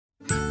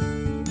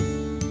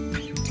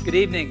Good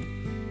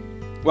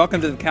evening. Welcome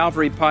to the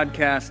Calvary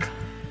Podcast,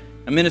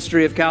 a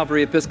ministry of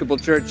Calvary Episcopal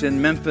Church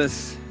in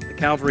Memphis. The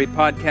Calvary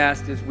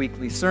Podcast is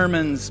weekly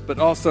sermons, but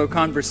also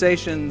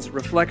conversations,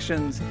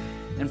 reflections,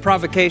 and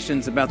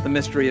provocations about the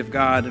mystery of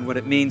God and what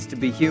it means to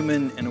be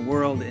human in a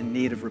world in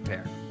need of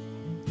repair.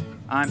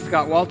 I'm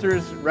Scott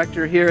Walters,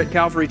 rector here at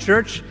Calvary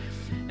Church,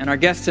 and our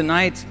guest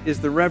tonight is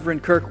the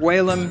Reverend Kirk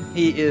Whalum.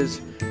 He is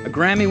a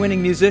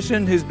Grammy-winning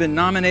musician who's been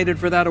nominated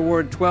for that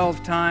award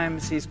 12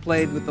 times. He's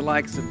played with the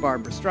likes of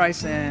Barbra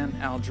Streisand,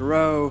 Al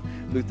Jarreau,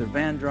 Luther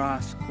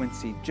Vandross,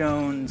 Quincy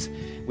Jones,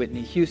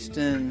 Whitney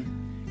Houston.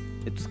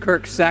 It's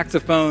Kirk's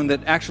saxophone that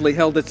actually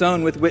held its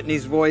own with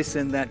Whitney's voice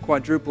in that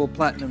quadruple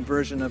platinum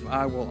version of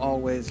I Will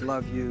Always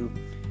Love You.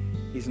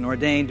 He's an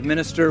ordained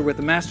minister with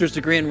a master's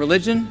degree in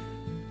religion,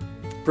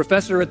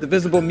 professor at the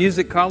Visible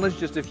Music College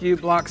just a few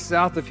blocks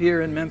south of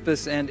here in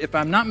Memphis, and if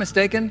I'm not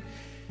mistaken,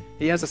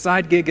 he has a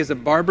side gig as a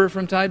barber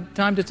from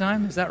time to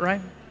time. Is that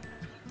right?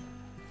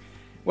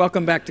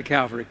 Welcome back to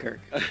Calvary, Kirk.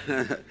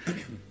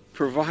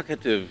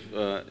 Provocative,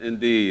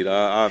 indeed.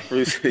 I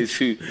appreciate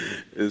you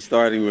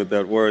starting with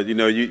that word. You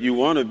know, you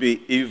want to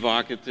be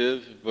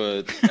evocative,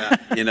 but,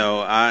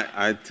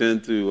 I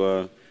tend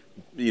to,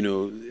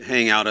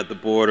 hang out at the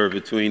border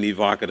between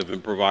evocative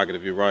and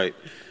provocative. You're right.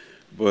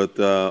 But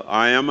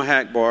I am a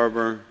hack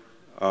barber.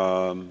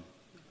 I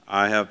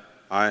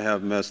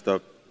have messed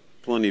up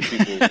plenty of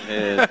people's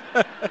heads.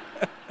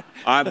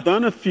 I've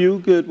done a few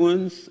good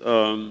ones,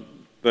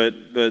 but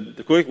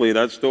quickly,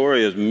 that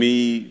story is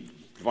me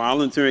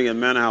volunteering at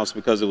Manor House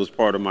because it was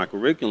part of my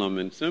curriculum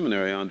in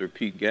seminary under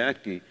Pete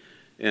Gackey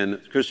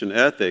in Christian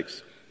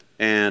ethics.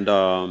 And,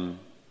 I'm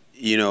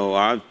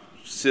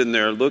sitting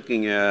there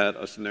looking at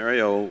a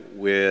scenario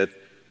with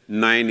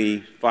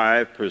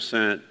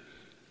 95%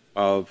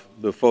 of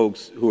the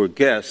folks who are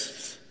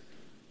guests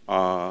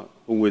who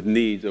with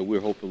needs that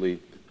we're hopefully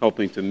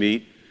helping to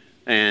meet.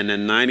 And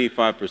then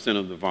 95%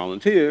 of the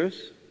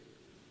volunteers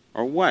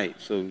are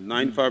white. So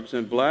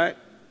 95% black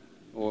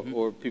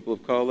or people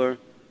of color,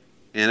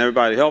 and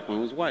everybody helping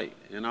was white.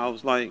 And I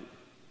was like,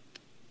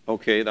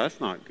 okay, that's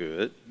not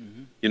good.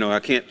 Mm-hmm.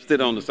 I can't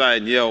sit on the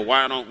side and yell,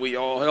 why don't we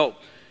all help?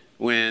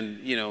 When,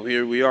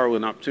 here we are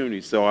with an opportunity.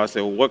 So I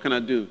said, well, what can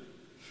I do?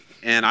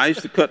 And I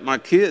used to cut my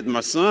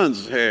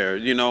son's hair.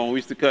 We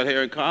used to cut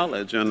hair in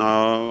college. And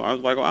I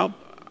was like, well,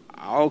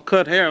 I'll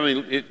cut hair. I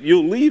mean,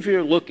 you'll leave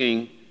here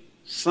looking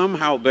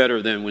somehow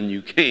better than when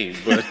you came,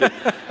 but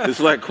it's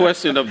like a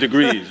question of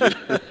degrees.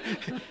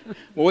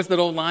 What was that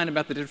old line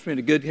about the difference between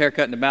a good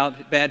haircut and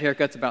a bad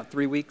haircut's about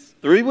 3 weeks?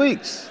 3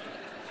 weeks.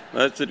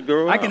 That's it,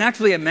 girl. I can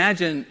actually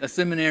imagine a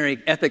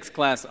seminary ethics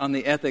class on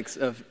the ethics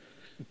of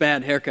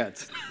bad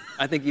haircuts.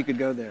 I think you could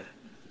go there.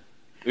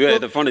 Yeah,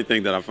 the funny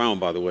thing that I found,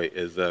 by the way,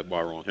 is that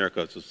while we're on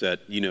haircuts, is that,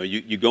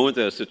 you go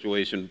into a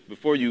situation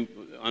before you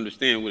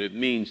understand what it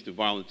means to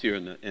volunteer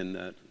in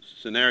that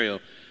scenario,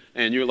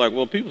 and you're like,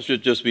 well, people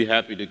should just be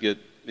happy to get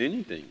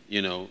anything,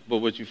 But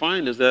what you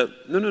find is that,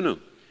 no.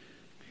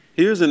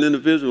 Here's an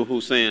individual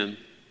who's saying,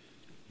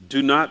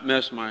 do not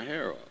mess my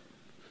hair up.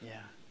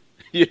 Yeah.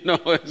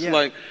 It's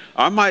like,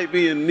 I might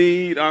be in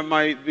need, I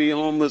might be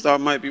homeless, I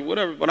might be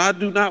whatever, but I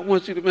do not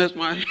want you to mess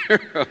my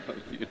hair up.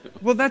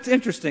 Well, that's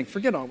interesting.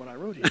 Forget all what I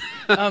wrote here.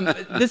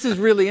 This is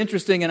really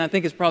interesting, and I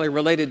think it's probably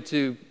related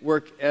to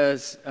work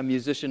as a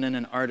musician and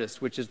an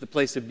artist, which is the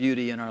place of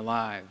beauty in our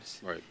lives.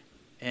 Right.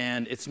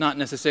 And it's not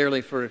necessarily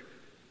for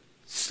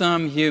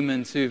some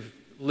humans who've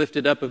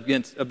lifted up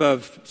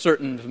above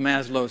certain of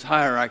Maslow's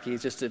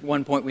hierarchies. Just at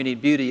one point we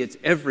need beauty. It's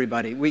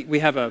everybody. We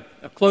have a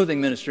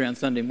clothing ministry on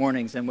Sunday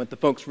mornings, and what the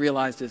folks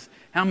realized is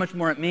how much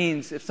more it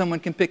means if someone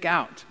can pick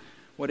out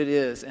what it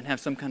is and have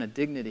some kind of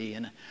dignity.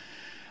 And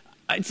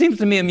it seems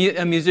to me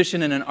a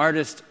musician and an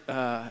artist,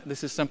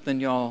 this is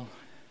something y'all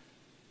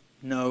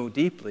know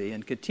deeply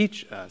and could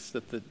teach us,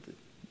 that the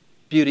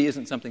beauty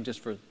isn't something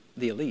just for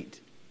the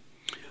elite.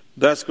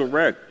 That's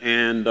correct,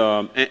 and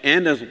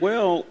as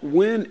well,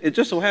 when it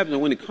just so happens that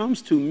when it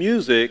comes to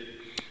music,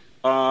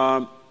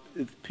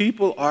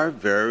 people are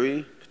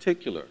very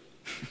particular.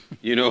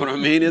 You know what I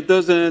mean? It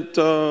doesn't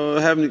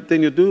have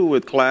anything to do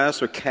with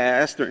class or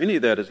caste or any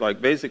of that. It's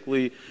like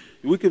basically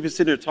we could be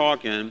sitting there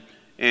talking,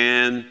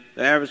 and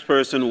the average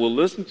person will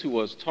listen to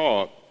us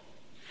talk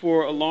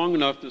for long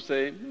enough to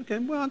say, okay,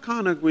 well, I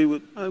kind of agree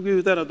with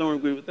that. I don't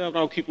agree with that, but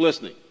I'll keep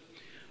listening.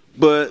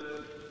 But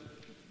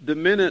the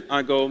minute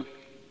I go,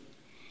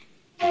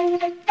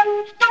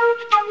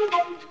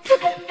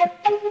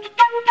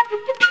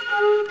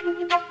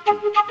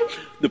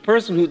 the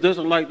person who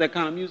doesn't like that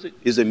kind of music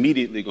is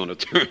immediately going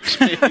to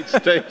change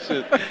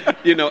station.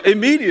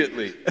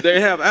 Immediately.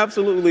 They have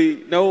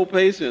absolutely no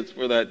patience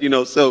for that.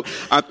 So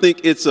I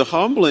think it's a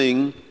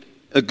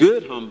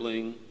good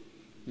humbling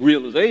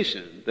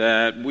realization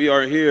that we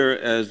are here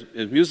as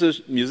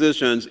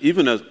musicians,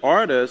 even as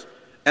artists,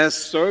 as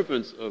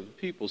servants of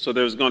people. So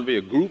there's going to be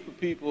a group of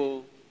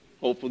people,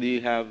 hopefully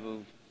you have a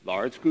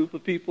large group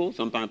of people,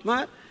 sometimes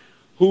not,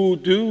 who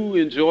do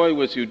enjoy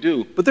what you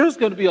do. But there's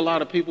going to be a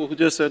lot of people who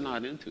just are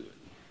not into it.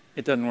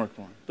 It doesn't work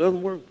for them.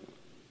 Doesn't work for them.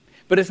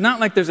 But it's not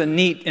like there's a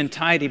neat and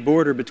tidy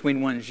border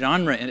between one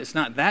genre, and it's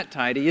not that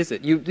tidy, is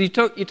it? You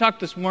talked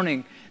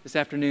this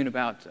afternoon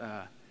about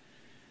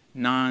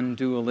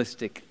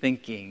non-dualistic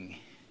thinking.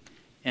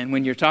 And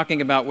when you're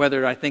talking about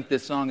whether I think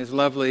this song is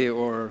lovely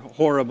or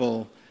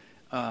horrible,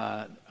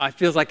 I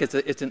feel like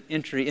it's an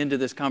entry into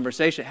this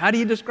conversation. How do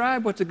you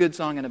describe what's a good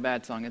song and a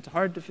bad song? It's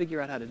hard to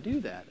figure out how to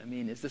do that. I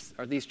mean,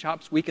 are these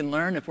chops we can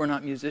learn if we're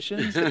not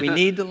musicians that we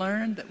need to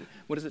learn?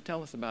 What does it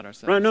tell us about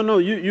ourselves? Right? No,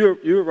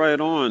 you're right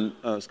on,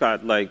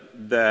 Scott. Like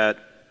that,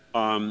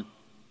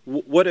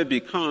 what it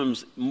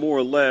becomes more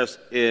or less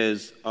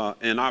is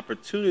an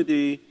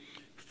opportunity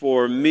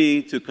for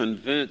me to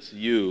convince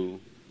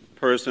you,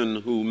 person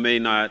who may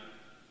not,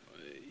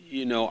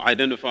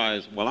 identify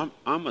as, well,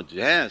 I'm a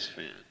jazz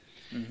fan.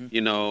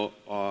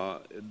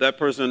 Mm-hmm. That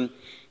person,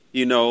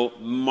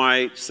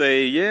 might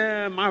say,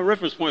 yeah, my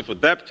reference point for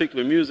that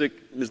particular music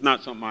is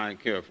not something I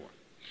care for.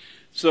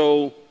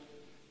 So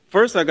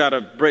first I got to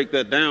break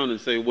that down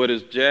and say, what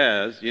is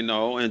jazz,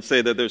 and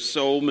say that there's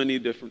so many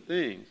different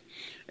things.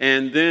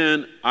 And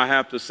then I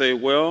have to say,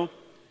 well,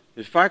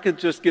 if I could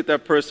just get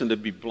that person to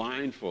be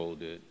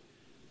blindfolded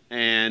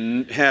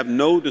and have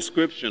no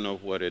description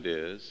of what it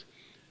is,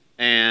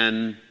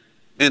 and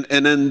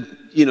then,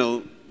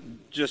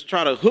 just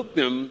try to hook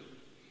them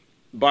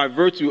by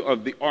virtue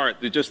of the art,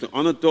 just the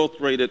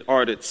unadulterated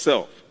art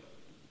itself.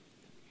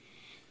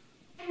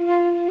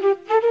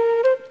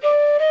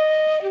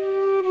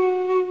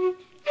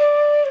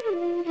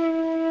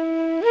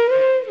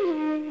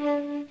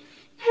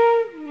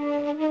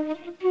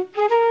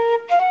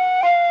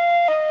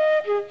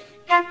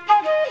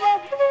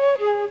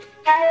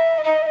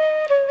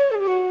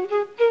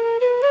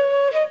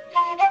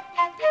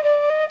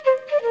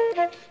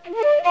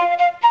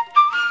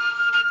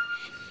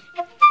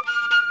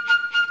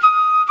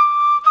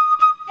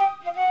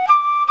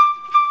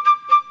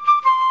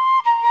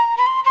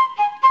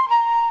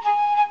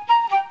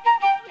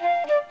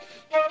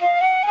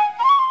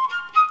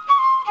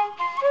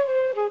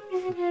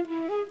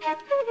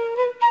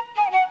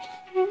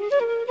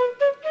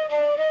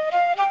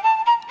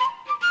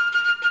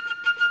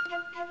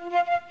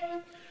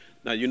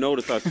 Now, you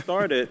notice I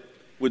started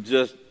with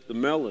just the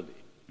melody.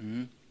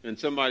 Mm-hmm. And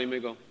somebody may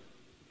go,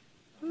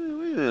 wait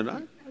a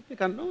minute, I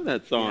think I know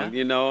that song,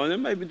 and they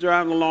may be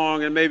driving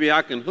along and maybe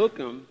I can hook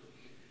them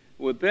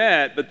with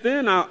that. But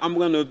then I'm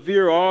going to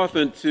veer off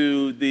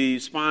into the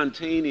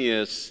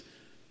spontaneous,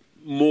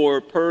 more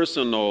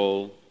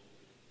personal,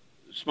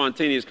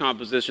 spontaneous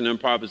composition,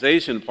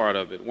 improvisation part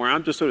of it, where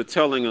I'm just sort of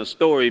telling a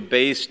story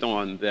based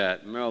on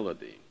that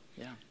melody.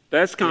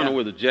 That's kind of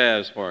where the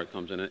jazz part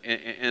comes in.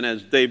 And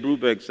as Dave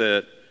Brubeck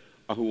said,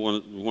 who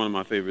one of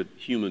my favorite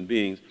human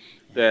beings,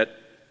 that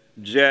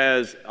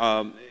jazz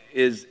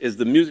is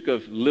the music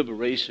of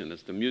liberation.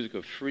 It's the music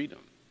of freedom.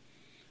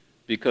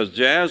 Because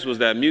jazz was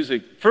that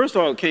music, first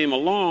of all, it came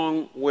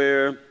along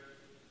where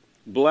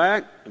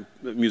black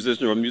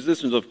musicians or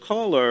musicians of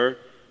color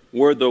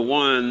were the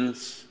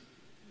ones,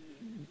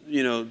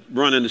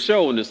 running the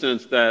show in the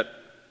sense that,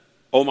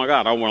 oh my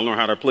God, I want to learn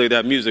how to play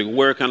that music.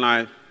 Where can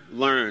I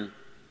learn?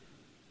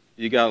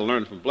 You got to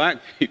learn from black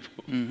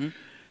people. Mm-hmm.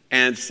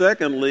 And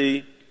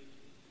secondly,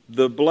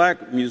 the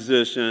black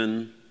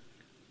musician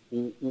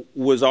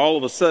was all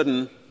of a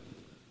sudden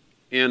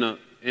in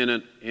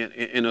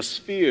a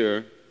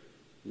sphere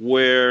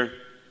where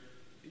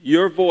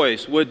your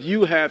voice, what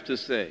you have to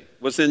say,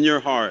 what's in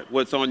your heart,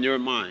 what's on your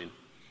mind,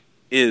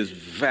 is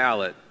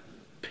valid,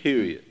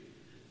 period.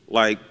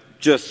 Like,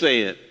 just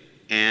say it.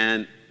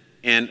 And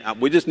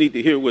we just need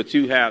to hear what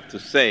you have to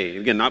say.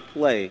 Again, not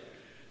play,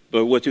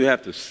 but what you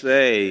have to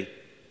say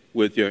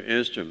with your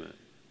instrument.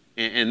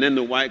 And then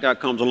the white guy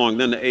comes along,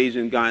 then the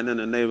Asian guy, and then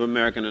the Native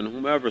American, and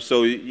whomever.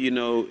 So,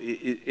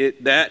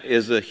 that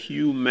is a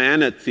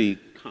humanity,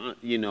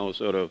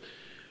 sort of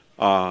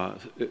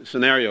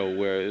scenario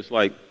where it's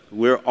like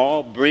we're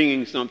all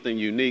bringing something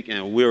unique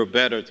and we're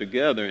better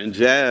together. And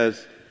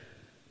jazz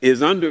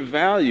is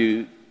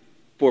undervalued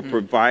for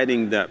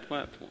providing that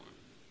platform.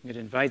 It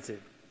invites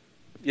it.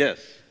 Yes.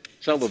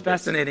 It's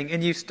fascinating.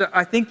 And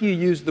I think you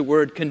used the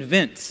word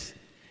convince.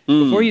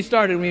 Before you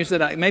started, when you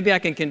said, maybe I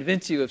can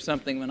convince you of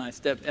something when I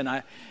stepped, and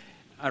I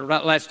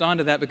latched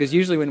onto that because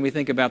usually when we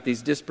think about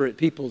these disparate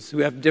peoples who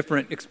have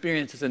different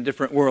experiences and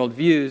different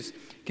worldviews,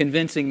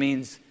 convincing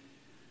means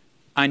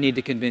I need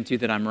to convince you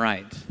that I'm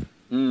right.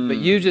 But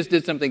you just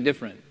did something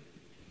different.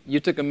 You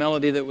took a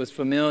melody that was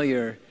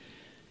familiar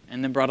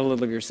and then brought a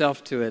little of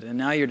yourself to it, and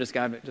now you're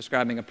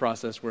describing a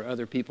process where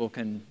other people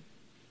can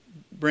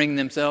bring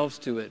themselves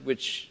to it,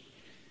 which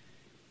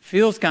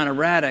feels kind of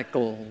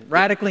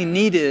radically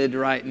needed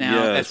right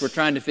now as we're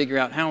trying to figure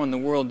out how in the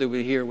world do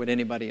we hear what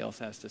anybody else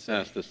has to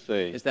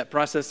say. Is that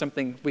process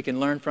something we can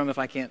learn from if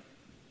I can't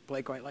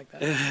play quite like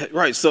that?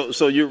 Right.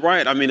 So you're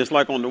right. I mean, it's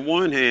like on the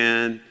one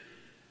hand,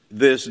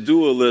 this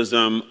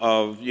dualism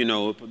of,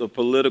 the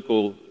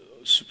political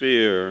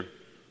sphere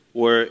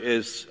where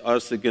it's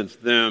us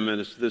against them and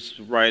it's this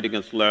right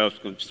against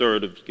left,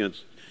 conservative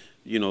against,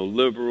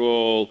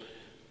 liberal.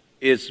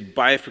 It's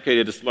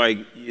bifurcated. It's like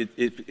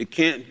it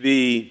can't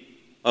be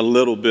a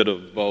little bit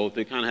of both.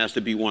 It kind of has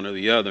to be one or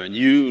the other. And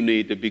you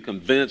need to be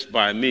convinced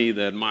by me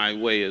that my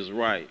way is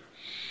right.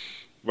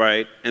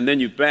 Right? And then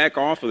you back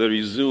off of it,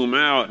 you zoom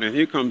out, and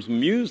here comes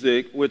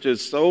music, which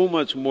is so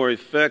much more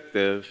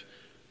effective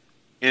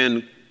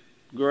in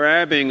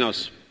grabbing a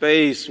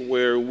space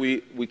where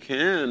we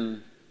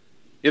can,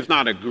 if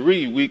not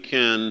agree, we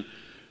can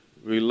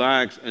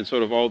relax and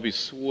sort of all be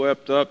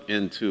swept up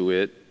into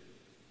it.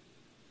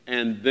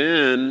 And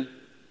then,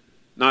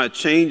 now it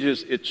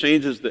changes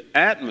the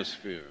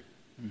atmosphere.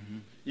 Mm-hmm.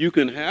 You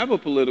can have a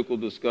political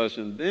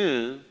discussion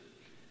then,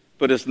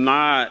 but it's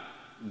not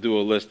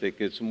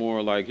dualistic. It's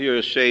more like, here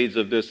are shades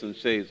of this and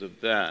shades of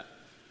that.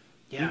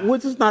 Yeah.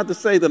 Which is not to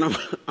say that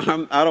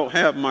I don't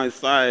have my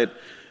side.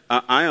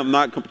 I am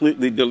not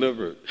completely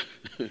delivered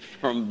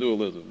from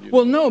dualism.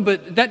 Well, no,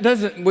 but that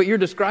doesn't, what you're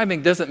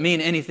describing doesn't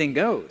mean anything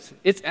goes.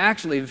 It's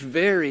actually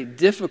very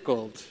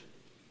difficult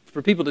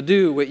for people to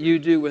do what you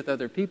do with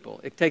other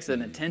people. It takes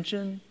an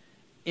attention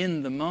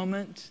in the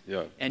moment,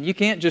 and you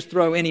can't just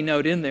throw any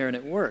note in there and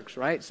it works,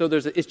 right? So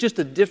it's just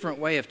a different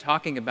way of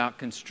talking about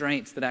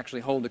constraints that actually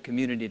hold a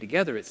community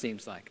together, it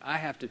seems like.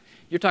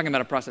 You're talking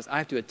about a process, I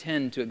have to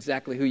attend to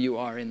exactly who you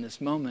are in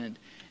this moment,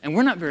 and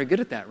we're not very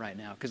good at that right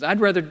now, because I'd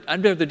rather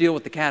deal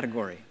with the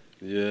category.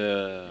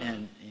 Yeah.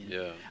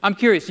 I'm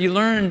curious, you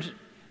learned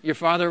your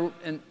father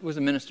was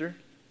a minister?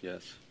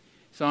 Yes.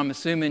 So I'm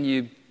assuming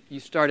you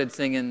started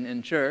singing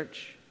in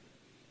church.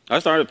 I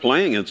started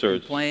playing in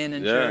church. Playing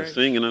in church? Yeah,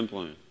 singing and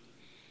playing.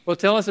 Well,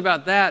 tell us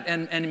about that,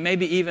 and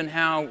maybe even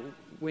how,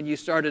 when you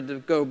started to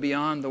go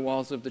beyond the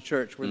walls of the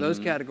church, were those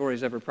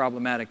categories ever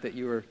problematic, that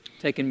you were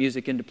taking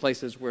music into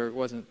places where it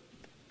wasn't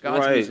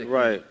God's music?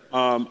 Right.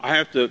 I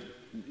have to,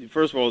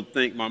 first of all,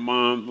 thank my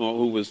mom,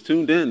 who was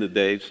tuned in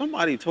today.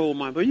 Somebody told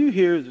my, but you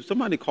hear,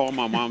 somebody called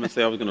my mom and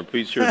said I was going to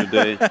preach here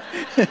today.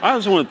 I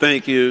just want to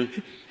thank you.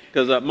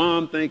 Because,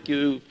 Mom, thank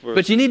you for...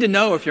 But you need to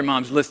know if your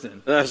mom's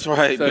listening. That's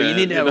right, So man. you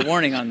need to have a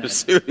warning on that.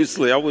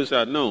 Seriously, I wish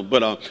I'd known.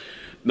 But,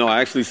 no,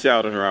 I actually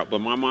shouted her out.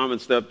 But my mom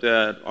and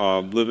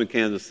stepdad live in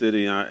Kansas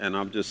City, and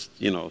I'm just,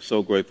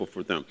 so grateful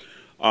for them.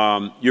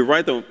 You're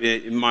right, though.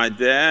 My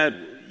dad,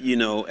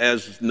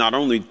 as not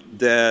only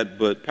dad,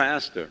 but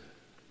pastor,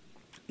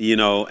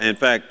 in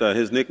fact,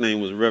 his nickname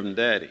was Reverend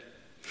Daddy.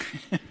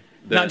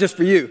 Not just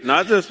for you.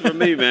 Not just for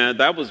me, man.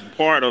 That was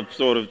part of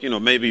sort of,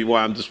 maybe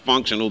why I'm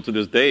dysfunctional to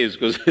this day is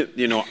because,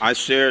 I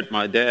shared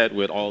my dad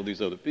with all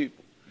these other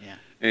people. Yeah.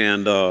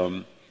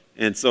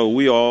 And so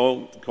we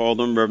all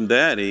called him Reverend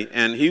Daddy,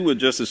 and he would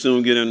just as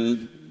soon get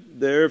in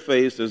their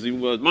face as he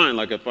was mine.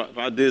 Like if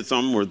I did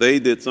something or they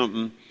did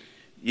something,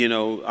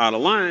 out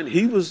of line,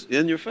 he was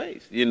in your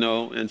face,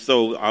 And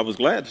so I was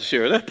glad to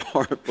share that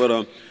part.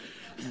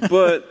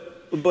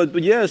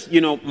 But yes,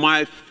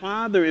 my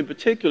father in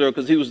particular,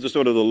 because he was the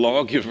sort of the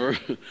lawgiver,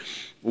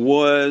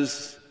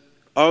 was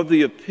of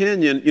the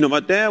opinion,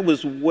 my dad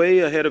was way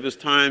ahead of his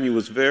time. He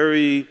was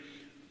very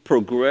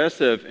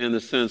progressive in the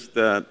sense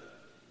that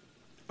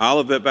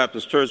Olivet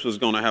Baptist Church was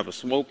going to have a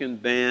smoking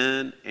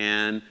ban,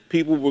 and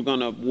people were going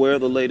to wear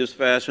the latest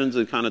fashions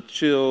and kind of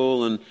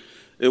chill, and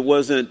it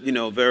wasn't,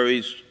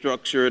 very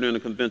structured in a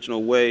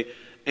conventional way.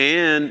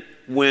 And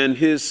when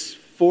his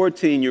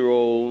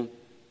 14-year-old,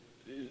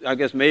 I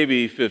guess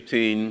maybe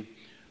 15,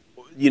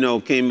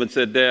 came and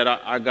said, Dad,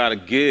 I got a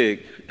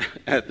gig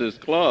at this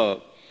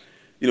club,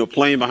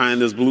 playing behind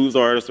this blues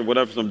artist or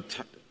whatever, some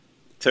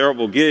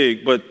terrible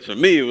gig, but for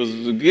me it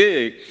was a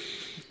gig.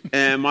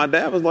 And my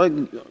dad was like,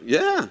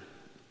 yeah.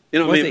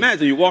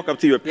 Imagine you walk up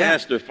to your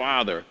pastor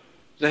father,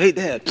 say, hey,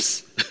 Dad,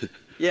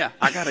 yeah,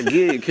 I got a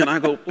gig, can I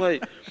go play?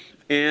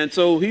 And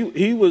so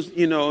he was,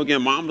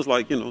 again, Mom was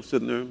like,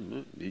 sitting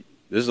there,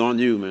 this is on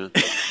you, man.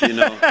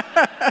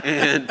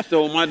 And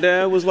so my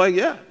dad was like,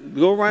 yeah,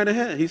 go right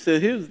ahead. He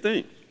said, here's the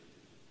thing.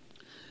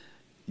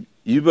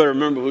 You better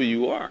remember who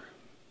you are.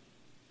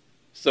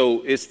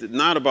 So it's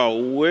not about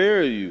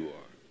where you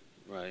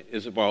are, right?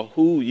 It's about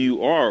who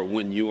you are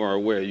when you are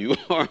where you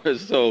are.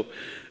 So,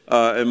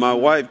 and my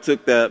wife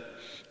took that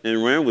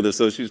and ran with it.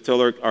 So she was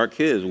telling our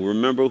kids,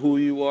 remember who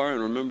you are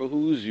and remember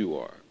whose you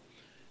are.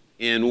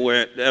 In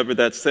wherever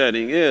that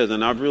setting is,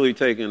 and I've really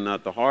taken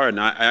that to heart,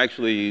 and I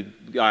actually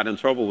got in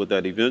trouble with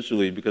that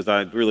eventually because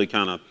I really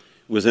kind of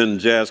was in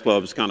jazz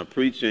clubs kind of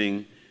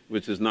preaching,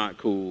 which is not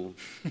cool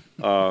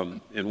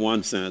in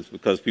one sense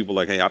because people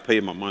are like, hey, I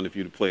paid my money for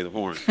you to play the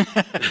horn.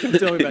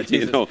 Tell me about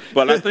Jesus.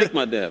 But I thank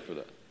my dad for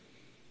that.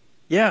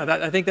 Yeah,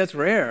 I think that's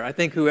rare. I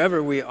think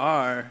whoever we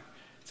are,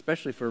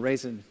 especially for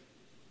raising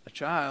a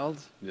child,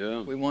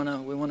 we want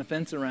to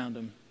fence around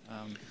them.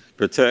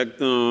 Protect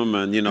them,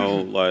 and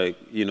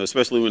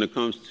especially when it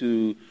comes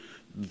to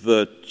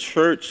the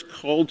church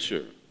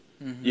culture.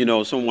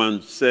 Mm-hmm.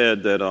 Someone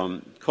said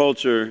that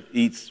culture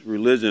eats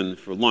religion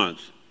for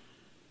lunch.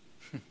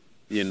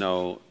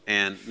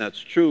 And that's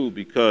true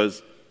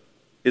because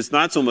it's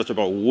not so much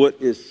about what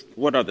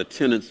are the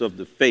tenets of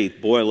the faith.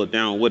 Boil it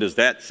down. What does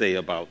that say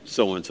about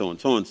so and so and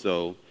so and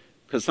so?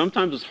 Because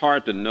sometimes it's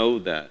hard to know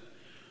that.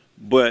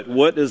 But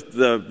what does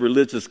the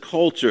religious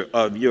culture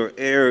of your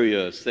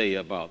area say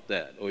about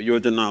that, or your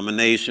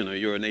denomination, or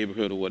your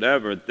neighborhood, or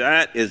whatever?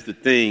 That is the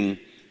thing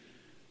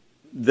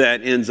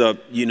that ends up,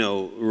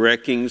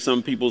 wrecking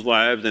some people's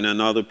lives, and then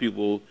other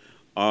people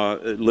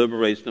it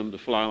liberates them to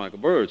fly like a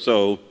bird.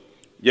 So,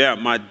 yeah,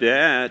 my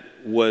dad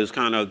was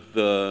kind of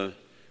the,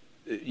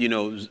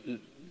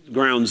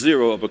 ground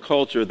zero of a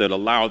culture that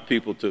allowed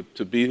people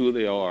to be who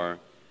they are,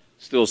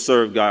 still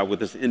serve God with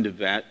this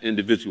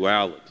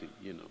individuality,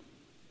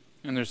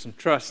 And there's some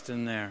trust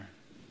in there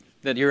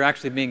that you're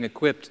actually being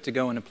equipped to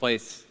go in a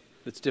place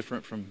that's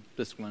different from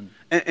this one.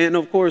 And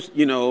of course,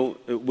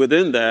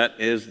 within that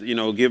is,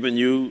 giving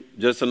you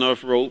just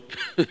enough rope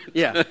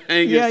Yeah. to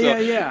hang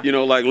yourself. Yeah.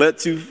 Like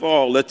let you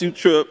fall, let you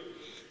trip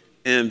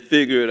and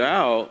figure it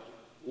out.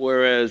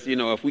 Whereas,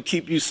 if we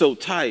keep you so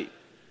tight,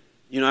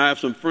 I have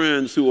some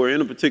friends who are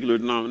in a particular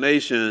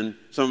denomination,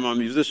 some of my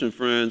musician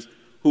friends,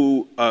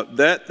 who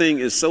that thing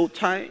is so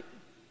tight,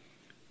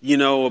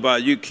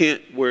 about you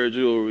can't wear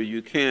jewelry,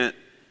 you can't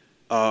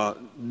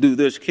do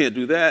this, you can't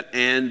do that,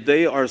 and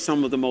they are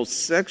some of the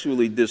most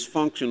sexually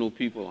dysfunctional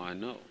people I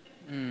know.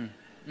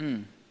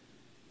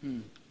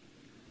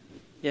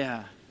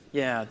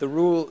 Yeah, the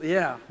rule,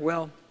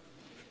 well.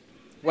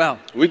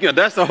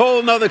 That's a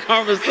whole nother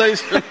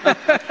conversation.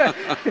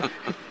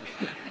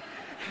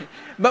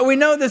 But we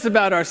know this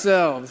about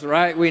ourselves,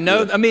 right? We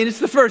know, Yes. it's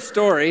the first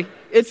story.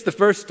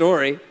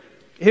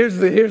 Here's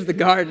the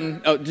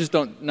garden. Oh, just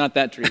not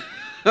that tree.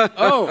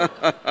 Oh,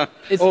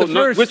 it's the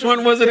first. Which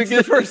one was it again?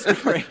 It's the first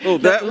story.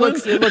 that one?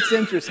 It looks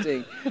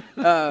interesting.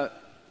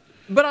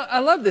 But I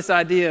love this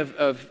idea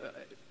of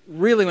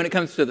really when it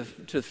comes to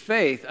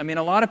faith. A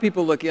lot of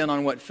people look in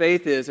on what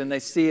faith is, and they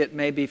see it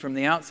maybe from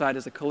the outside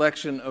as a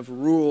collection of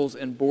rules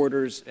and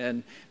borders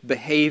and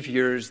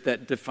behaviors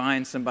that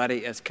define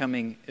somebody as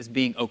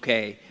being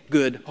okay,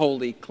 good,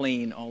 holy,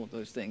 clean, all of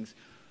those things,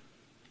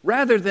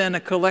 rather than a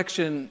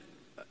collection.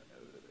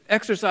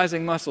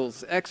 Exercising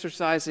muscles,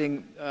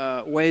 exercising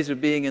ways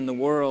of being in the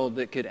world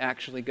that could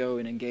actually go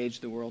and engage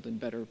the world in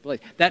better place.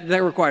 That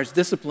requires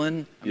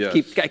discipline. Yes.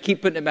 I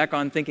keep putting it back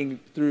on, thinking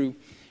through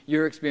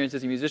your experience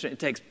as a musician. It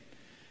takes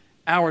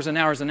hours and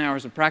hours and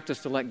hours of practice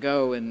to let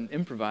go and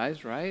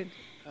improvise, right?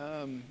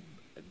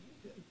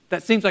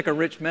 That seems like a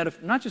rich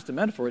metaphor, not just a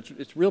metaphor,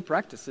 it's real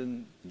practice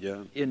in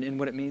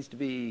what it means to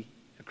be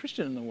a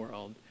Christian in the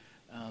world.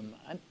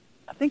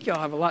 I think y'all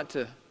have a lot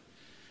to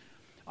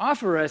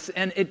offer us,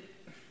 and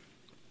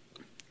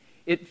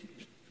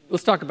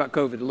let's talk about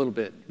COVID a little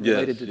bit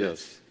related to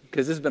this,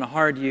 because this has been a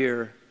hard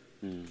year,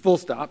 full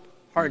stop,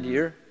 hard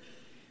year.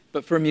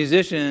 But for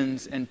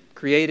musicians and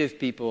creative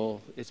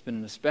people, it's been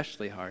an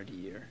especially hard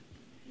year.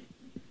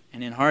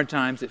 And in hard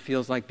times, it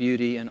feels like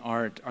beauty and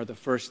art are the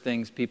first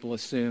things people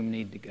assume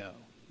need to go.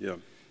 Yeah.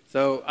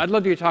 So I'd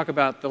love you to talk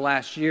about the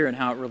last year and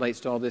how it relates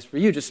to all this for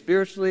you, just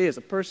spiritually, as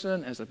a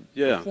person, as a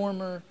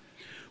performer.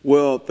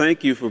 Well,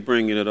 thank you for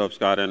bringing it up,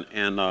 Scott.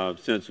 And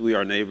since we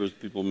are neighbors,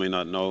 people may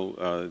not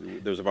know,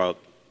 there's about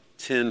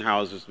 10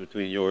 houses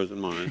between yours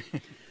and mine.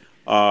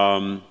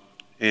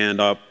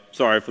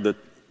 Sorry for the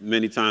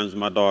many times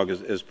my dog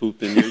has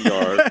pooped in your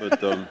yard.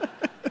 But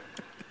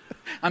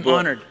I'm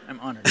honored.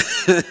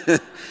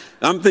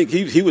 I'm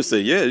thinking he would say,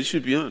 yeah, it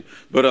should be on.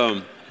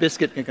 But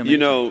Biscuit can come in.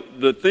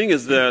 The thing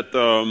is that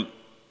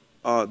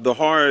the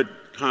hard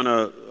kind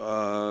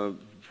of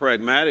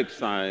pragmatic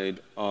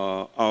side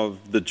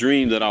of the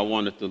dream that I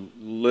wanted to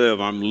live.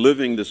 I'm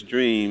living this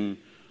dream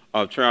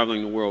of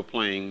traveling the world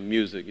playing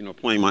music,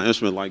 playing my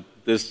instrument. Like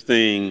this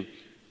thing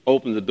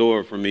opened the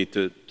door for me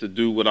to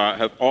do what I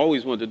have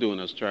always wanted to do, and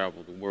that's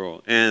travel the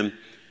world. And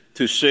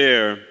to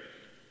share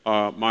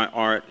my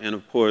art and,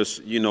 of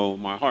course,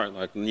 my heart.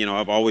 Like,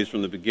 I've always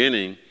from the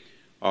beginning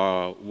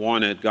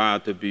wanted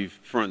God to be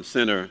front and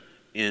center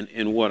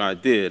in what I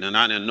did, and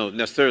I didn't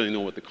necessarily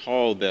know what to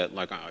call that.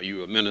 Like, are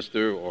you a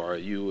minister or are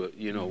you,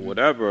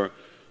 whatever?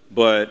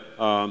 But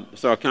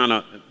so I kind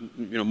of,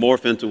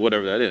 morph into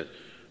whatever that is.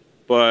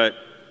 But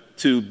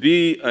to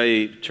be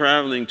a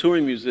traveling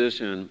touring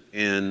musician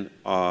in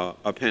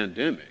a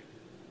pandemic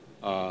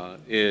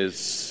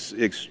is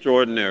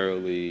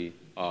extraordinarily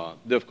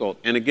difficult.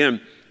 And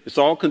again, it's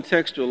all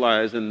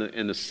contextualized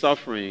in the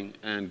suffering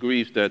and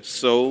grief that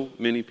so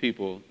many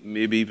people,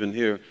 maybe even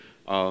here,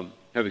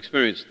 have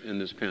experienced in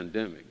this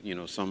pandemic.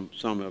 Some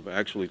have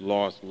actually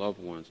lost loved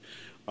ones,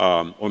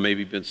 or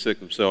maybe been sick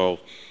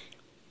themselves.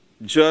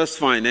 Just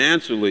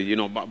financially,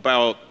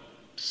 about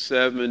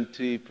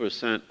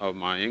 70% of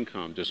my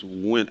income just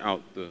went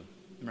out the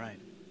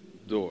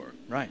door.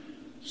 Right.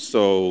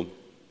 So,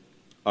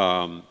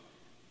 God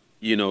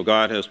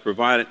has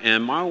provided.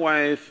 And my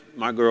wife,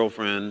 my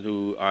girlfriend,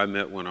 who I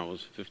met when I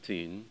was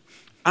 15,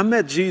 I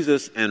met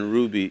Jesus and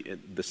Ruby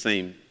at the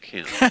same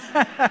camp.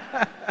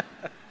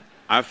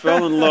 I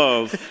fell in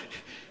love.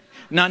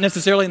 Not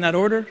necessarily in that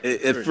order?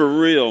 For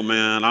real,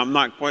 man. I'm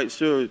not quite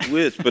sure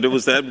which, but it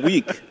was that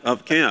week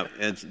of camp.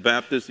 It's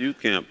Baptist youth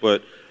camp.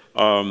 But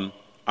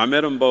I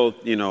met them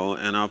both,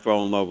 and I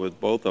fell in love with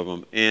both of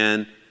them.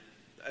 And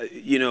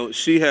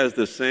she has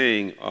the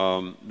saying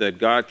that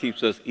God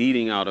keeps us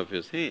eating out of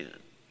his hand.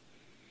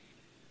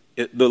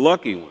 The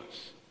lucky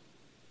ones,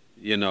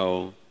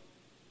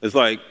 it's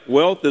like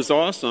wealth is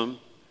awesome,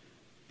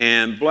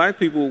 and black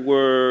people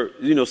were,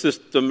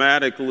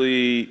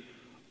 systematically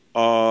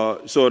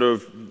sort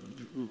of,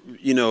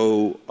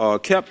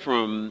 kept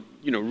from,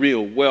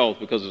 real wealth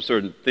because of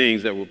certain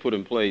things that were put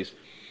in place,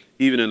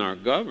 even in our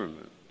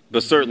government,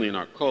 but certainly in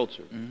our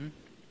culture. Mm-hmm.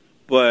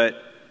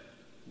 But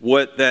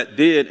what that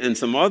did in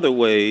some other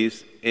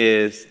ways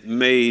is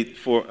made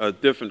for a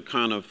different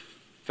kind of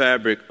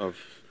fabric of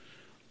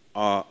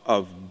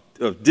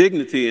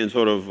dignity and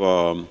sort of,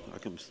 I'm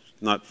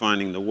not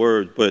finding the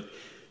word, but,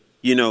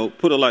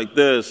 put it like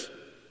this,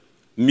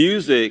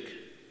 music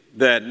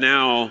that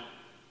now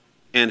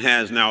and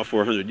has now for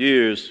 100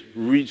 years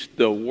reached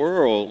the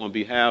world on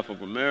behalf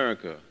of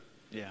America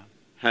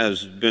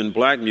has been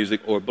black music,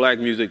 or black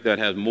music that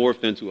has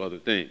morphed into other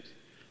things,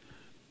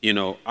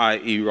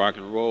 i.e. rock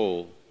and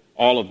roll.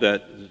 All of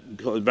that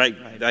goes back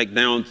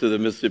down to the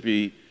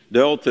Mississippi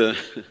Delta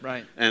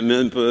and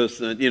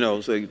Memphis, and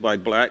so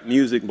like black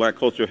music, black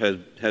culture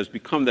has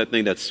become that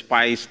thing that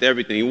spiced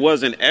everything. It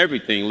wasn't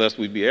everything, lest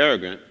we be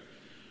arrogant,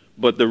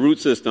 but the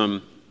root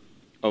system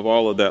of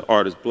all of that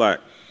art is black.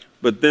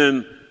 But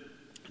then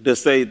to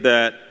say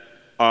that,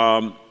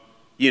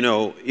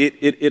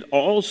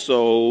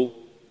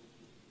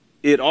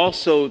 it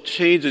also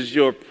changes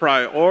your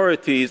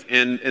priorities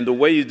and the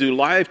way you do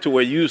life, to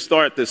where you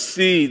start to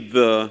see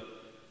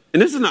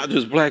and this is not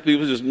just black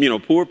people, it's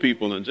just, poor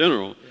people in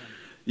general. Yeah.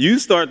 You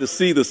start to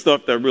see the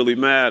stuff that really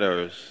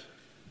matters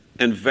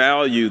and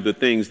value the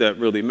things that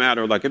really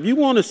matter. Like if you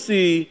want to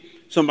see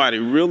somebody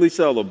really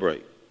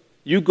celebrate,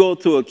 you go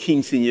to a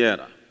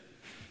quinceañera.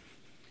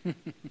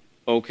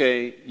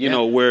 Okay,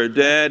 where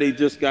daddy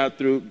just got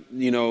through,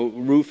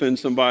 roofing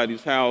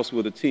somebody's house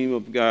with a team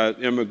of guys,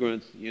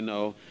 immigrants,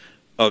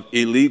 of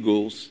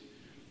illegals,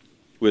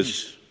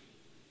 which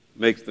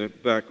makes the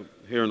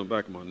hair on the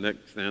back of my neck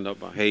stand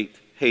up. I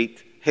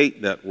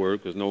hate that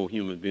word, because no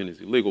human being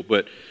is illegal.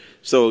 But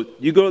so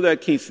you go to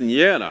that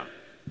quinceañera,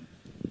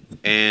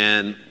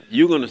 and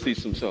you're going to see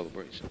some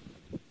celebration.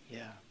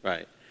 Yeah.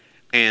 Right.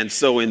 And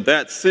so in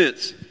that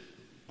sense,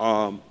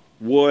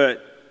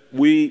 what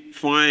we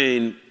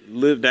find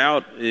lived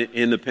out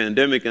in the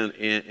pandemic and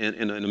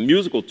in the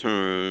musical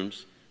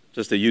terms,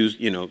 just to use,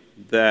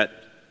 that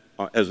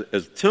as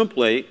a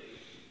template,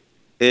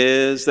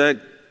 is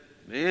that,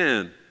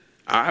 man,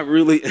 I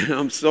really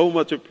am so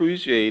much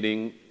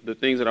appreciating the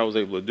things that I was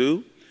able to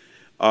do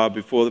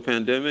before the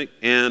pandemic.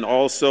 And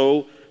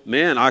also,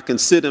 man, I can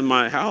sit in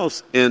my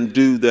house and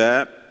do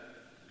that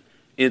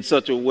in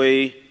such a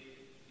way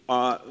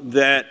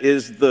that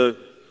is the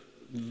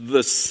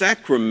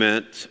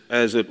sacrament,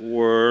 as it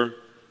were,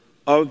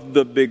 of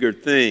the bigger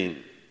thing.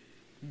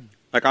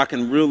 Like I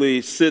can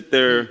really sit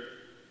there.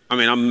 I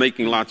mean, I'm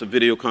making lots of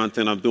video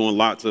content. I'm doing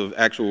lots of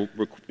actual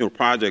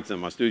projects in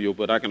my studio,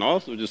 but I can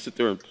also just sit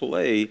there and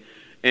play.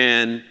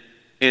 And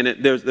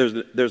there's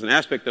an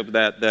aspect of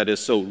that is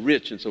so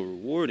rich and so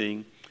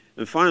rewarding.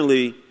 And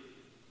finally,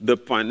 the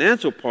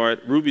financial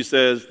part, Ruby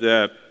says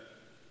that,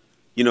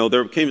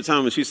 there came a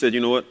time when she said, you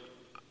know what?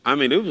 I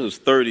mean, it was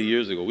 30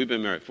 years ago. We've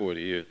been married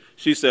 40 years.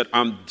 She said,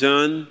 I'm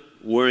done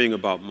worrying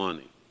about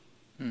money.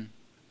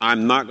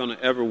 I'm not going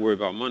to ever worry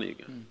about money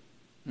again.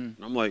 And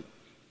I'm like,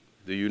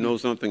 do you know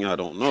something I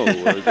don't know?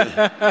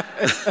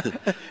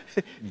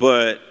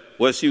 But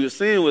what she was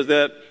saying was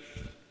that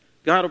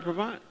God will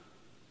provide.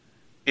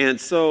 And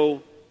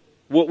so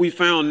what we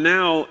found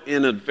now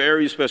in a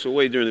very special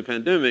way during the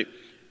pandemic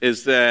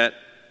is that,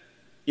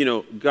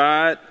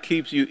 God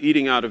keeps you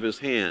eating out of his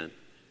hand.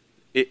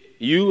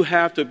 You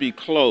have to be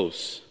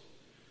close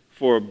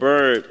for a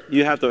bird.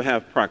 You have to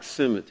have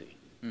proximity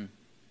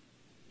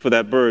for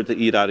that bird to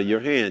eat out of your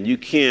hand. You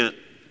can't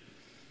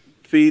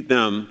feed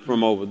them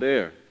from over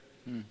there.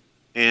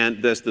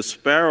 And that's the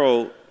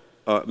sparrow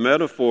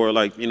metaphor,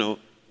 like,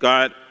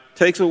 God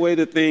takes away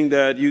the thing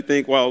that you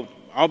think, well,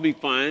 I'll be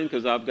fine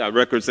because I've got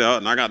records out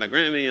and I got a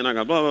Grammy and I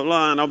got blah, blah,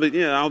 blah, and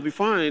I'll be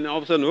fine. All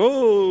of a sudden,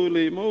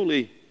 holy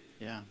moly.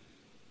 Yeah.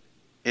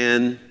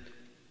 And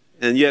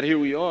yet here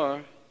we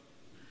are.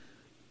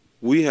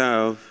 We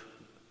have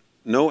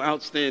no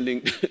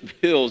outstanding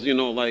bills,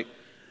 like,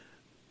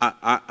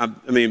 I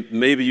mean,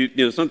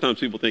 maybe sometimes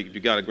people think if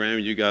you got a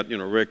Grammy, you got,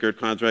 record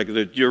contract,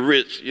 that you're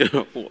rich,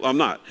 Well, I'm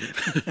not.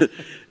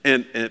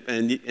 and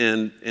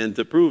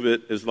to prove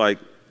it is like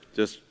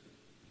just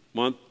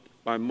month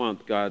by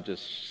month, God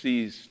just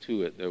sees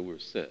to it that we're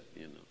set,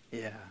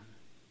 Yeah.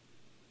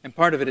 And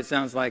part of it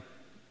sounds like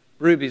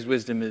Ruby's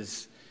wisdom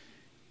is,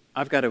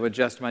 I've got to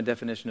adjust my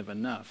definition of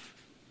enough,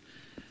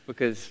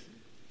 because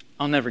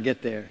I'll never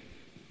get there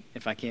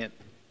if I can't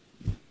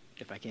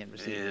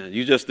receive it.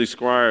 You just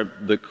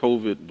described the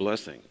COVID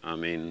blessing. I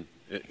mean,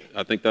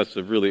 I think that's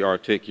a really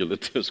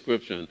articulate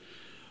description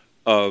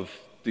of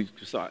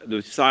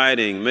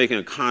deciding, making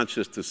a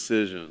conscious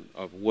decision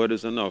of what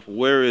is enough.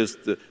 Where is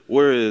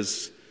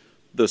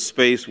the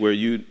space where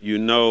you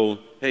know,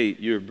 hey,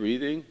 you're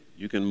breathing,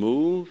 you can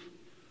move,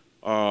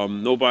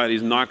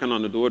 Nobody's knocking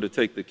on the door to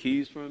take the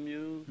keys from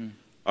you.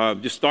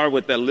 Just start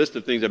with that list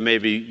of things that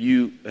maybe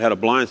you had a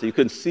blind spot. You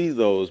couldn't see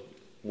those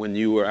when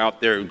you were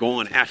out there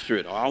going after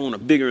it. Oh, I want a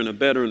bigger and a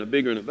better and a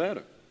bigger and a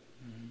better.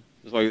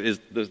 It's like,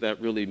 does that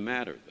really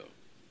matter, though?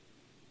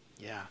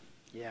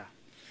 Yeah.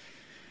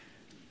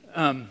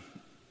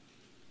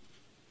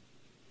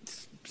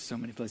 So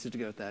many places to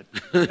go with that.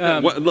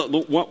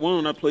 Why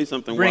don't I play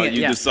something Bring while it,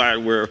 you yeah. decide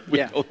where we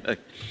go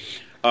next?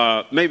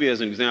 Maybe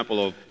as an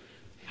example of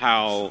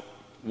how,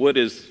 what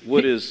is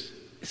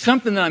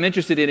Something that I'm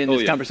interested in Oh,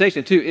 this yeah.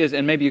 conversation, too, is,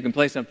 and maybe you can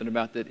play something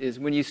about that, is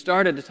when you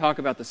started to talk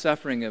about the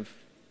suffering of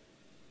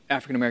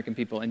African American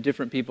people and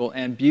different people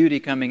and beauty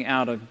coming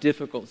out of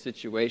difficult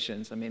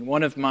situations. I mean,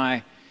 one of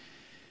the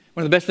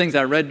best things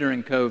I read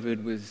during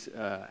COVID was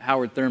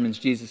Howard Thurman's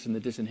Jesus and the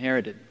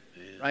Disinherited,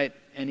 right?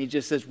 And he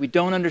just says, we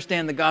don't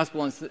understand the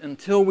gospel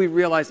until we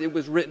realize it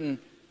was written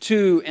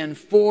to and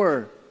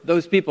for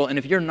those people. And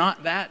if you're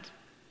not that,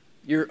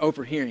 you're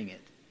overhearing it.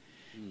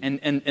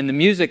 And the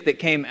music that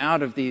came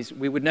out of these,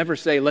 we would never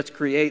say, let's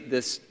create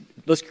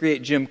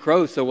Jim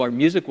Crow so our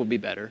music will be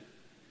better.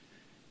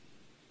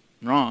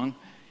 Wrong.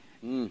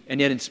 And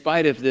yet in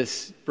spite of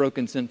this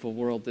broken, sinful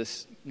world,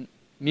 this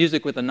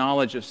music with a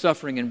knowledge of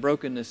suffering and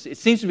brokenness, it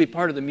seems to be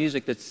part of the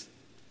music that's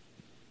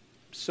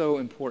so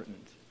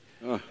important.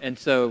 And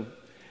so,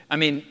 I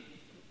mean,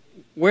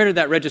 where did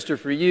that register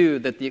for you,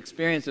 that the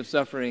experience of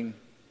suffering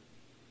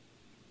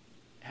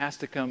has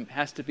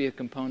to be a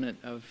component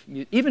of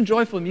even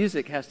joyful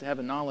music has to have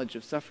a knowledge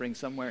of suffering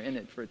somewhere in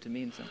it for it to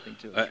mean something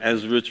to us.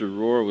 as Richard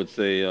Rohr would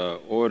say,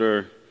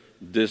 order,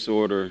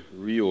 disorder,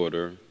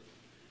 reorder,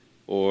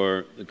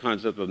 or the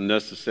concept of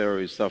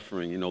necessary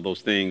suffering,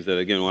 those things that,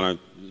 again, when I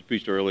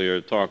preached earlier,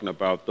 talking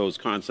about those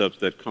concepts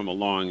that come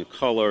along and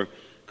color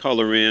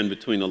in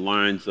between the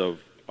lines of,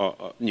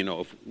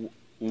 of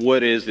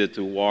what is it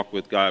to walk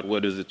with God,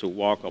 what is it to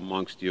walk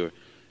amongst your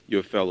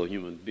fellow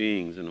human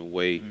beings in a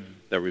way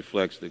that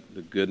reflects the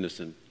goodness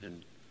and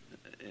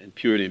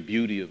purity and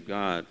beauty of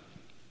God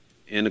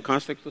in the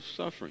context of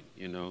suffering,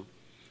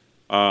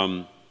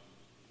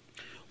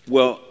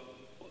 Well,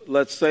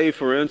 let's say,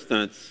 for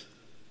instance,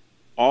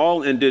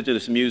 all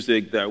indigenous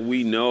music that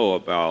we know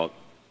about,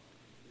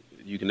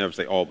 you can never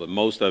say all, but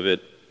most of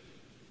it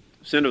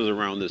centers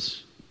around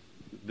this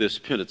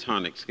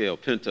pentatonic scale,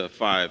 penta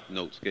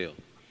 5-note scale.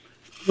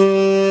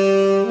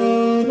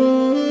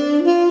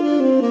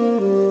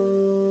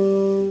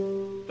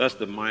 That's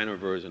the minor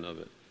version of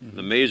it.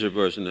 The major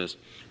version is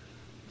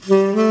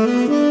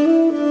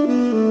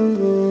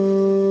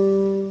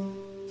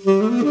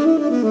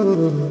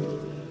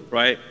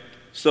right.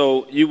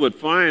 So you would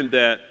find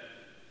that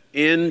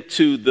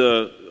into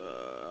the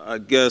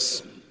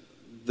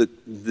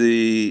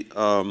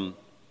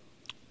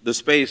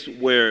space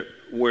where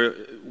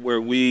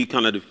we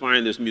kind of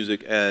define this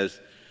music as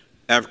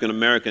African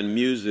American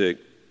music,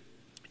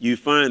 you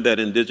find that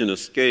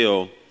indigenous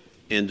scale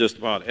in just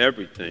about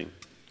everything.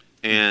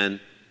 And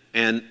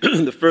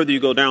the further you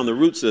go down the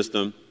root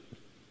system,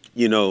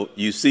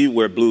 you see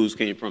where blues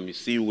came from, you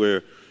see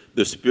where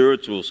the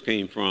spirituals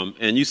came from,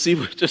 and you see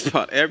where just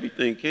about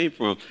everything came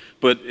from.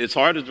 But it's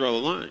hard to draw the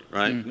line,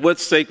 right?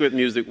 What's sacred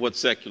music? What's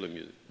secular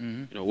music?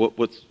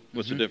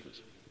 What's the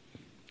difference?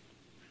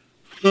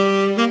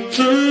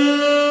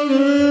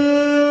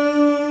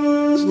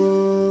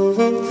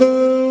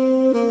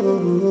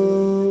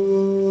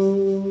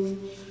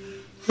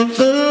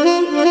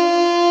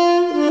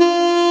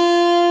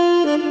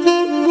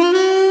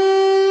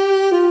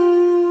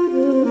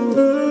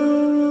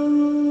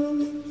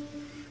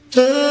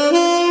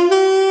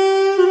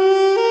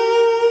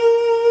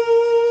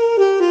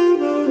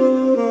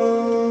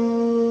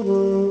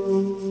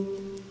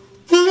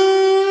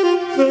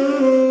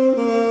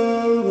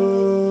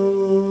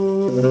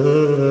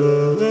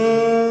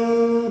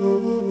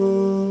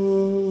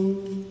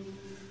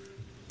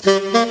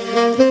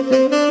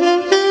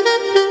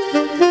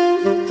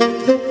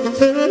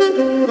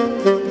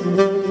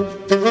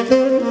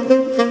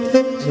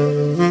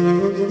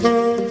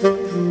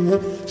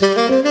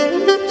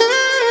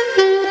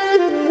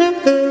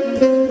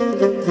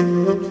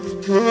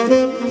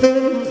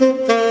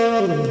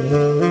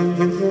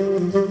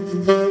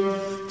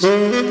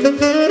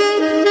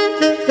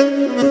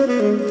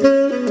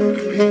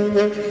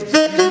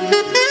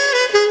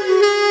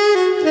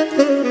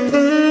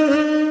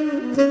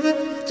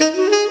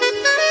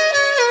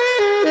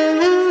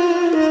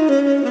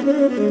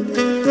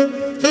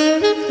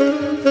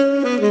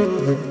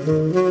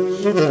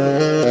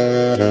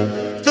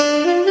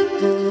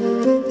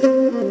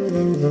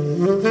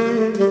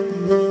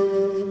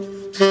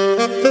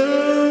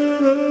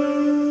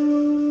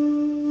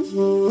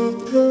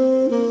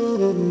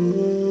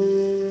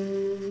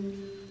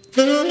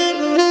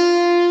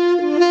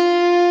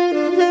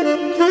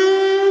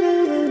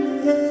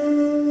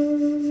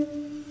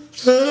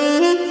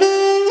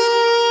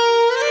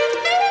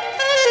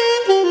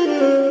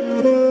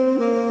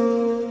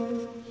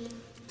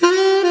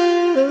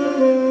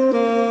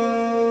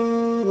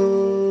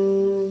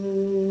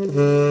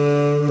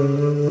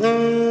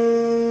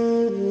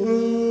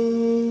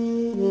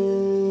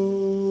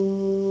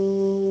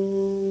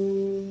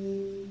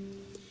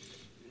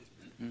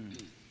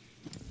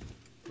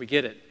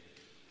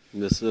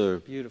 Yes, sir.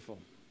 Beautiful.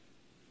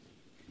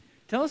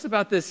 Tell us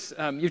about this.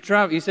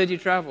 You said you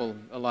travel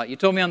a lot. You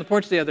told me on the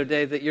porch the other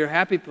day that your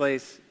happy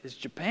place is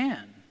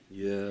Japan.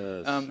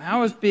 Yes.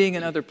 How has being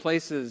in other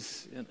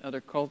places, in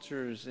other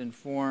cultures,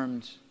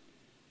 informed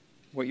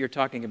what you're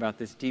talking about,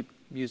 this deep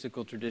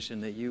musical tradition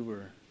that you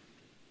were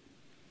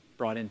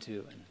brought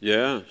into?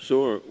 Yeah,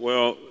 sure.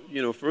 Well,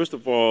 first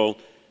of all,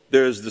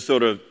 there's the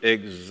sort of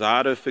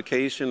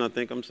exotification, I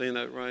think I'm saying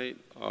that right,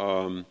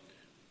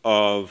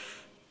 of,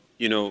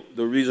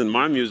 the reason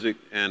my music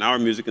and our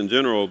music in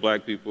general,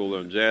 black people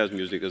and jazz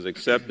music, is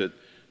accepted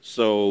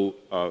so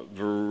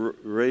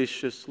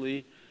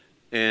voraciously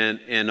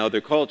and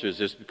other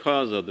cultures is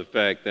because of the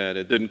fact that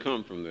it didn't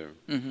come from there.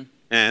 Mm-hmm.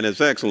 And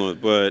it's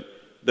excellent, but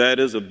that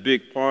is a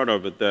big part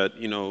of it that,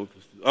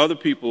 other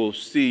people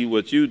see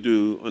what you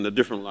do in a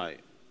different light.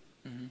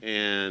 Mm-hmm.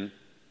 And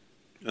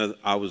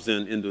I was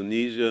in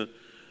Indonesia,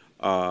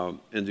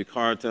 in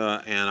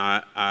Jakarta,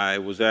 and I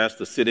was asked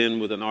to sit in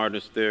with an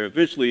artist there.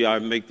 Eventually, I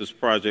make this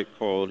project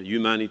called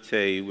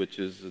Humanité, which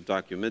is a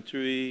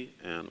documentary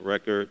and a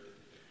record.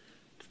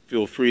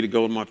 Feel free to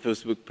go to my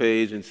Facebook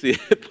page and see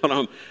it,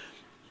 but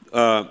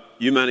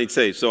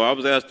Humanité. So I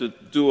was asked to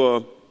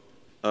do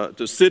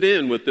to sit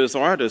in with this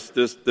artist,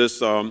 this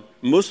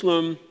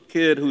Muslim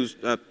kid who's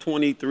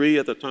 23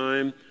 at the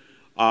time.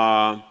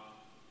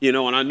 And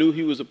I knew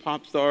he was a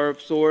pop star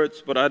of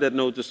sorts, but I didn't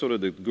know just sort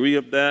of the degree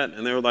of that.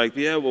 And they were like,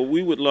 yeah, well,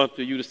 we would love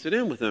for you to sit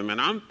in with him. And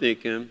I'm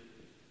thinking,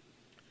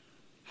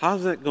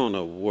 how's that going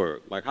to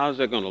work? Like, how's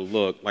that going to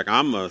look? Like,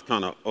 I'm a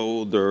kind of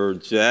older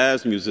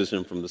jazz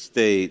musician from the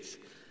States.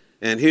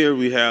 And here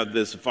we have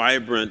this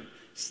vibrant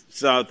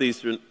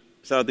Southeast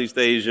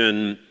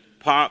Asian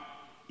pop,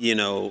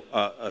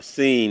 a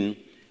scene.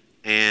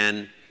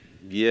 And,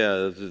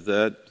 yeah,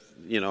 that...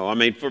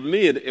 for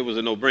me, it was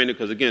a no-brainer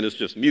because, again, it's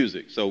just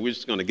music. So we're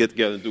just going to get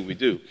together and do what we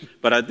do.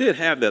 But I did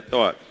have that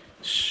thought.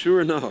 Sure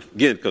enough,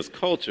 again, because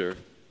culture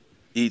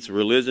eats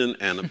religion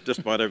and just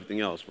about everything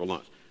else for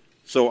lunch.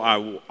 So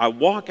I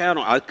walk out.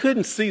 I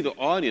couldn't see the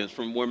audience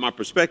from where my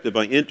perspective.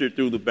 I entered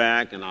through the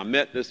back, and I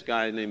met this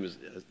guy. His name is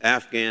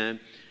Afghan.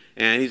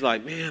 And he's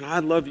like, man, I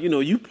love,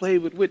 you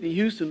played with Whitney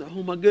Houston.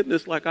 Oh, my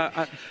goodness. Like,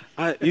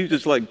 he's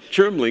just like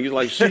trembling. He's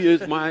like, she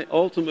is my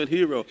ultimate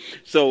hero.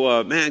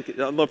 So, man,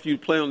 I'd love for you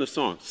to play on this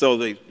song. So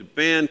the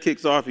band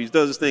kicks off. He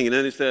does his thing. And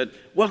then he said,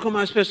 welcome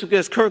my special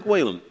guest, Kirk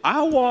Whalum.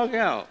 I walk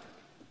out.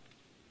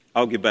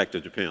 I'll get back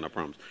to Japan, I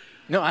promise.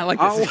 No, I like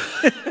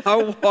this.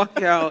 I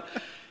walk out.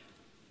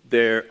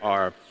 There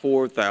are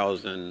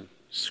 4,000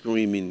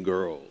 screaming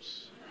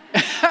girls.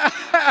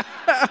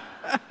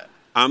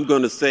 I'm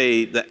going to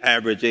say the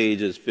average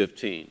age is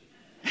 15,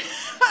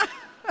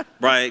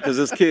 right? Because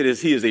this kid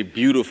he is a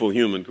beautiful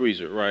human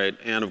creature, right?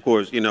 And of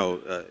course, he's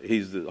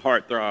the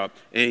heartthrob,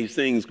 and he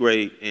sings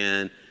great,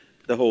 and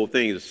the whole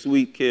thing is a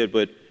sweet kid.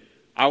 But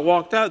I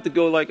walked out to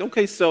go like,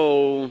 okay,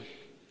 so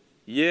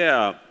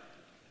yeah,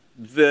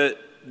 the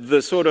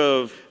sort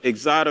of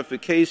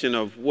exotification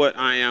of what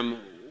I am,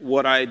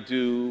 what I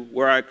do,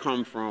 where I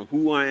come from,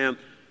 who I am,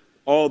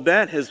 all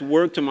that has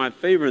worked to my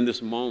favor in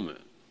this moment.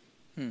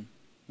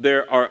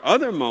 There are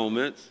other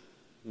moments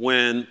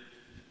when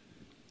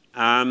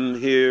I'm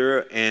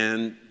here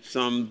and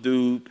some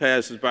dude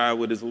passes by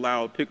with his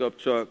loud pickup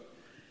truck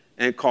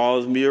and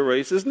calls me a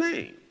racist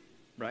name.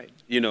 Right.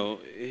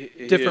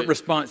 Different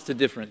response to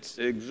difference.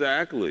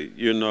 Exactly.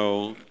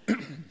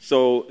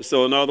 So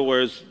in other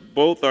words,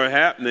 both are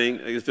happening.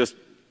 It's just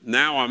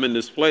now I'm in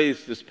this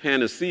place, this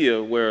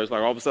panacea, where it's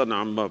like all of a sudden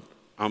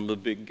I'm a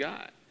big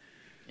guy.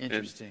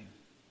 Interesting.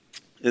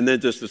 And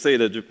then just to say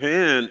that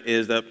Japan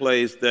is that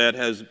place that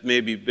has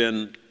maybe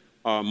been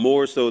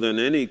more so than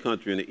any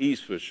country in the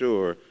East for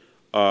sure,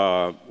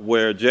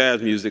 where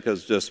jazz music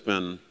has just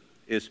been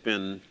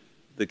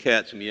the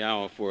cat's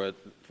meow for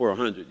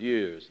 100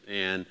 years.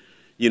 And,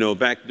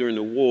 back during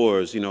the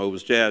wars, it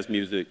was jazz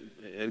music,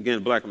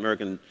 again, Black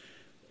American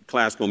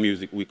classical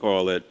music, we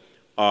call it,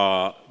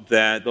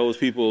 that those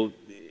people,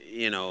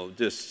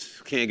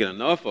 just can't get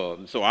enough of.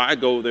 And so I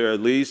go there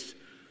at least,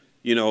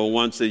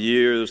 once a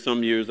year.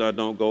 Some years I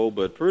don't go,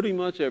 but pretty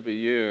much every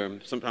year,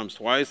 sometimes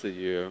twice a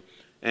year.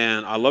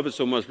 And I love it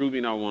so much. Ruby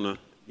and I want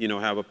to,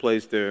 have a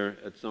place there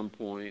at some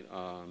point.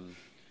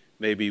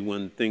 Maybe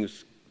when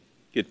things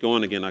get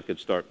going again, I could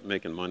start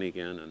making money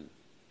again and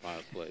buy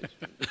a place.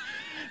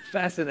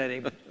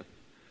 Fascinating.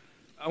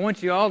 I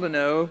want you all to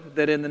know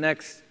that in the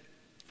next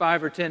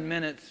 5 or 10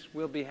 minutes,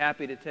 we'll be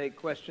happy to take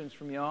questions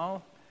from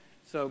y'all.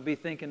 So be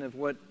thinking of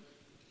what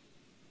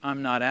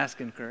I'm not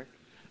asking, Kirk.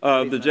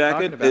 The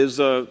jacket is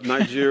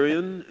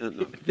Nigerian.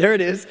 No. There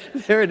it is.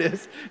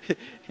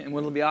 And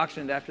it'll be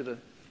auctioned after the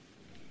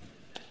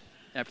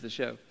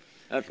show.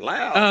 That's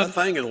loud. That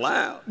thing is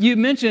loud. You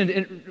mentioned,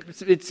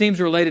 it seems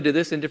related to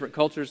this in different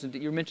cultures, and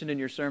you mentioned in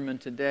your sermon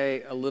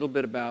today a little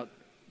bit about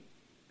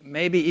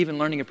maybe even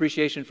learning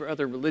appreciation for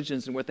other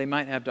religions and what they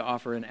might have to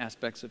offer in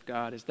aspects of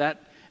God. Is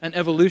that an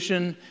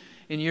evolution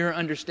in your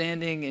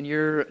understanding, in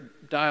your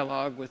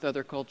dialogue with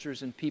other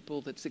cultures and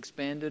people that's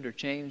expanded or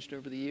changed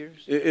over the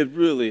years? It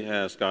really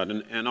has, Scott.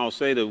 And I'll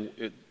say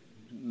that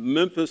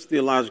Memphis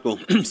Theological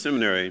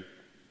Seminary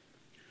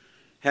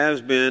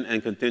has been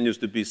and continues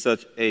to be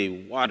such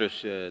a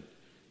watershed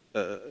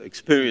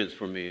experience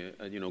for me.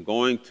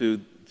 Going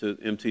to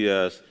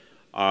MTS,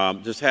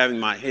 just having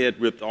my head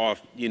ripped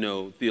off,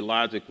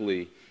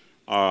 theologically,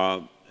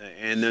 and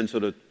then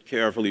sort of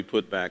carefully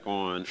put back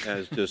on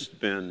has just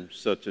been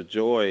such a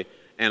joy.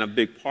 And a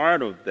big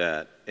part of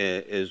that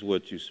is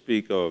what you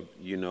speak of,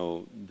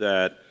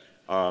 that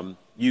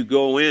you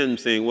go in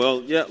saying,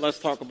 well, yeah, let's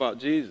talk about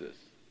Jesus.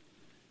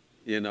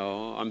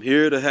 I'm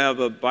here to have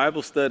a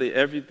Bible study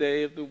every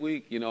day of the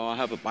week. I'll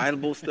have a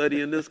Bible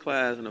study in this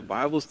class and a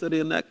Bible study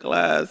in that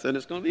class, and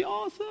it's going to be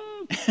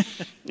awesome.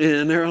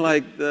 And they're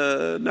like,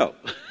 no.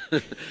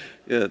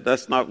 Yeah,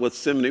 that's not what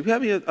seminary. We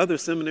have any other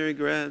seminary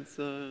grads,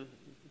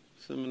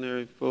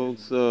 seminary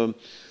folks?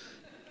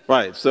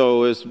 Right,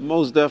 so it's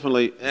most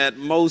definitely, at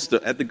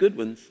the good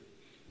ones,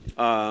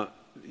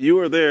 you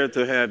are there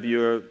to have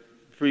your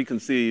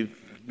preconceived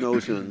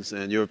notions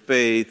and your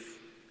faith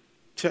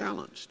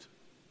challenged,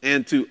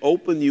 and to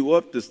open you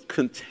up to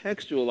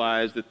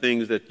contextualize the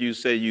things that you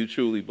say you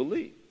truly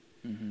believe.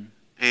 Mm-hmm.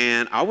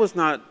 And I was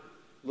not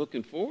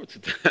looking forward to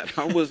that.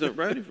 I wasn't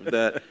ready for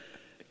that.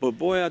 But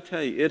boy, I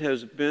tell you, it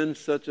has been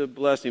such a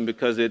blessing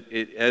because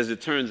it as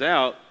it turns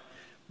out,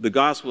 the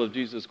gospel of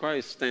Jesus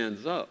Christ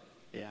stands up.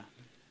 Yeah.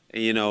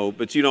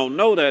 But you don't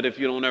know that if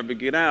you don't ever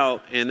get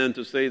out. And then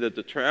to say that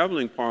the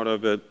traveling part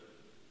of it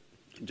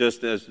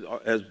just has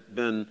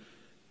been,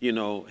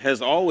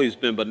 has always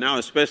been, but now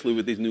especially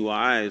with these new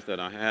eyes that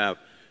I have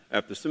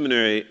after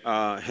seminary,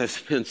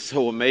 has been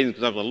so amazing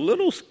because I was a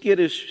little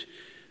skittish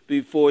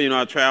before,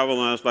 I traveled,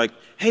 and I was like,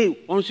 hey,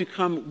 why don't you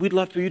come? We'd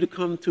love for you to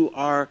come to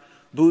our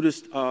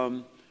Buddhist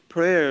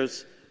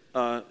prayers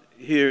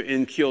here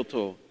in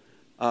Kyoto.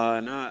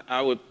 And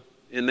I would,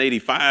 in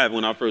 '85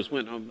 when I first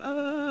went, I'm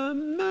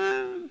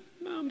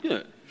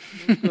good.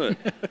 I'm good.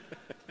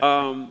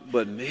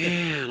 But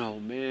man, oh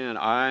man,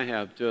 I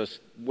have just,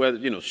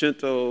 whether,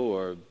 Shinto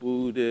or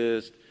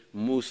Buddhist,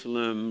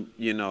 Muslim,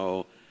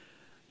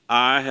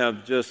 I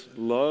have just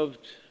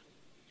loved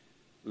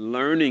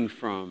learning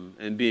from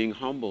and being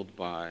humbled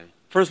by,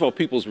 first of all,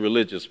 people's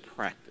religious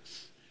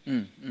practice.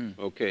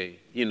 Okay,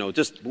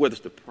 just whether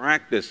it's the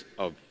practice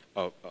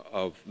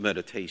of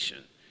meditation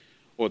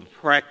or the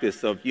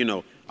practice of,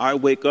 I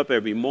wake up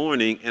every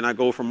morning and I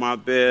go from my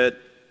bed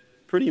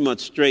pretty much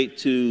straight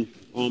to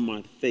on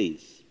my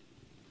face.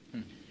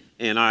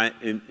 And I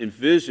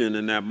envision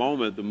in that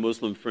moment the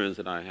Muslim friends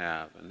that I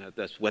have, and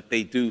that's what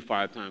they do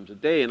 5 times a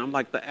day. And I'm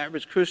like, the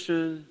average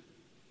Christian,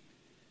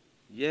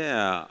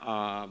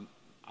 yeah,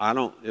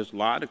 there's a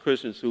lot of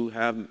Christians who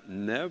have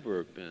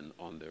never been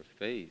on their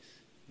face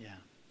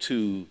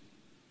to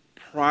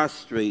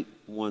prostrate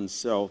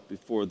oneself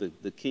before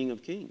the King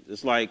of Kings.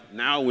 It's like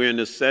now we're in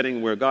this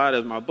setting where God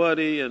is my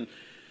buddy, and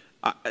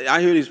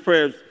I hear these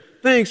prayers,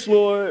 thanks,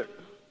 Lord,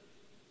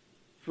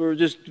 for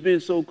just being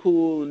so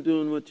cool and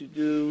doing what you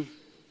do,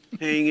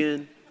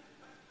 hanging.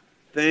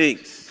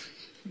 Thanks.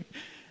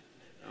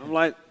 I'm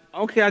like,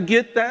 okay, I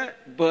get that,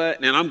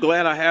 and I'm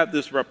glad I have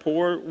this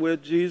rapport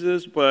with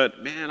Jesus,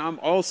 but man, I'm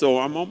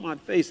on my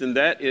face, and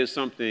that is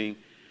something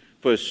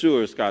for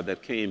sure, Scott,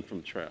 that came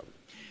from travel.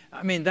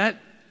 I mean, that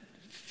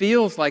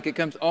feels like it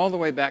comes all the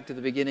way back to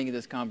the beginning of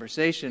this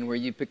conversation where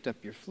you picked up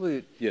your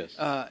flute. Yes.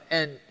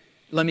 And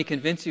let me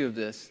convince you of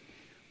this.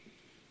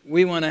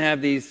 We want to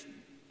have these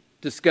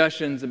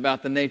discussions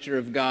about the nature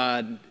of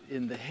God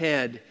in the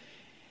head,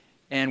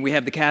 and we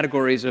have the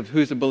categories of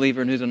who's a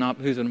believer and who's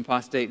an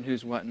apostate and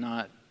who's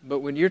whatnot. But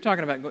when you're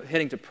talking about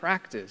heading to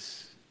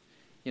practice,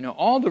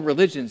 all the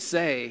religions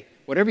say,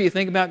 whatever you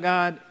think about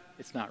God,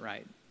 it's not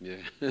right. Yeah.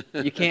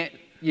 You can't,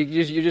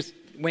 you just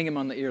wing him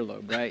on the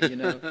earlobe, right?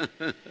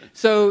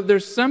 So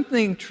there's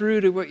something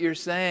true to what you're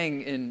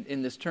saying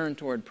in this turn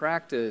toward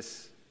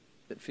practice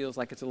that feels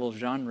like it's a little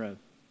genre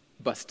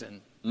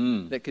busting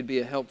that could be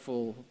a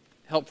helpful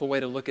way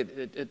to look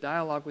at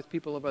dialogue with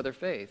people of other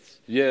faiths.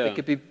 Yeah. It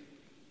could be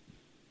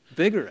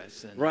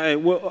vigorous and right.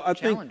 Well, I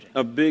challenging. think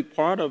a big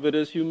part of it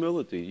is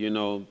humility,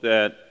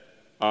 that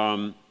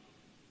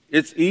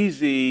it's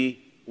easy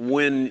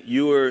when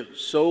you're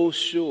so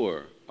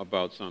sure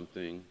about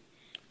something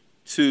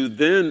to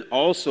then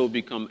also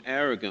become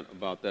arrogant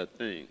about that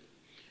thing.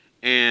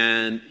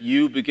 And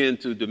you begin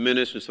to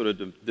diminish and sort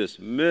of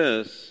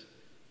dismiss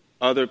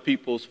other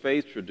people's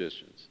faith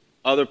traditions,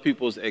 other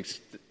people's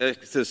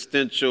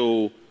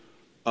existential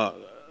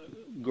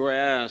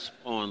grasp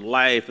on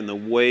life and the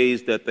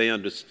ways that they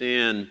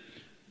understand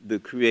the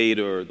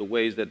Creator, the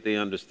ways that they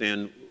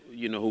understand,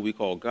 who we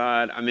call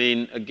God. I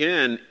mean,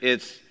 again,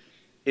 it's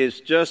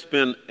just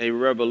been a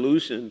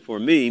revolution for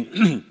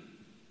me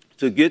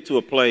to get to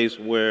a place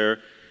where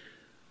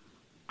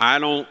I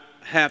don't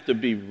have to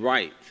be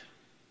right.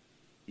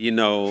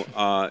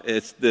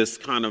 It's this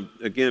kind of,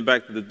 again,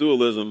 back to the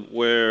dualism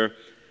where,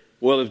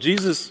 well, if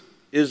Jesus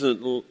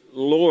isn't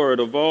Lord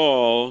of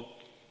all,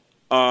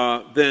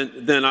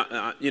 then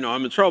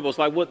I'm in trouble. It's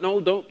like, well,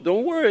 no,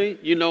 don't worry.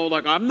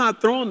 I'm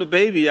not throwing the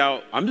baby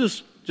out. I'm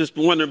just just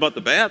wondering about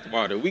the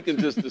bathwater. We can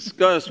just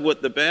discuss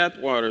what the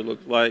bathwater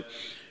looks like.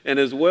 And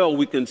as well,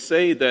 we can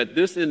say that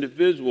this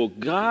individual,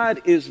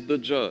 God is the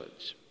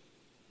judge.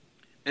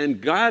 And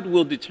God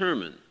will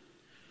determine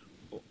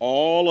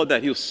all of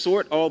that. He'll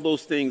sort all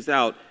those things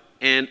out.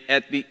 And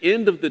at the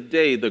end of the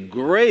day, the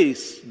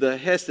grace, the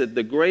hesed,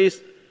 the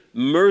grace,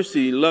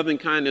 mercy, loving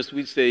kindness,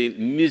 we say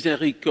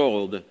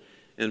miséricorde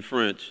in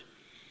French,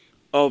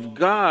 of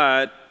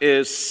God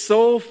is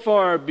so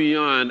far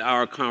beyond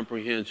our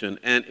comprehension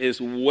and is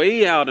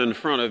way out in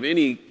front of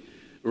any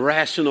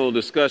rational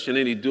discussion,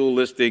 any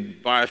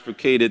dualistic,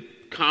 bifurcated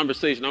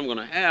conversation I'm going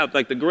to have.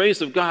 Like, the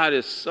grace of God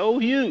is so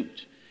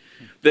huge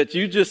that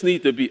you just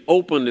need to be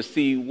open to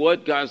see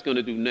what God's going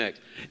to do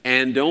next.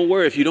 And don't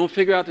worry, if you don't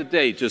figure out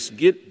today, just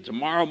get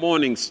tomorrow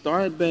morning,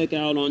 start back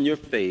out on your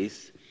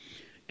face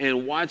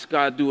and watch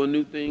God do a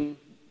new thing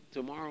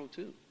tomorrow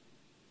too.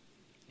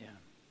 Yeah.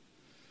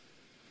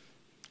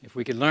 If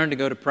we could learn to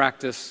go to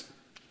practice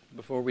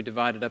before we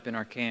divide it up in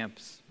our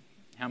camps,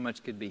 how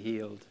much could be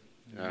healed?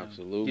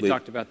 Absolutely. You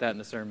talked about that in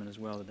the sermon as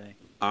well today.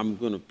 I'm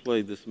going to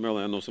play this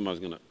melody. I know somebody's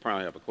going to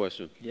probably have a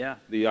question. Yeah.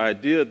 The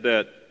idea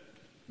that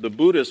the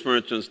Buddhists, for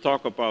instance,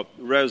 talk about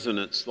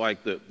resonance, like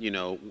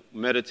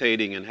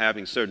meditating and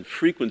having certain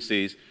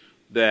frequencies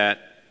that,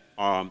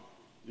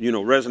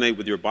 resonate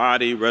with your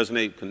body,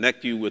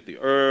 connect you with the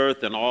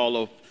earth and all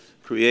of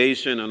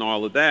creation and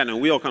all of that. And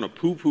we all kind of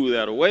poo-poo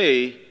that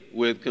away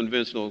with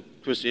conventional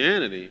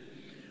Christianity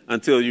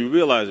until you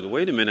realize that,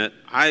 wait a minute,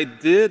 I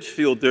did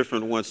feel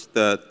different once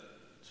that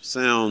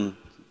sound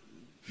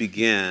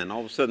began.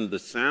 All of a sudden, the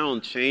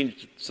sound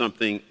changed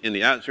something in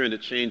the atmosphere, and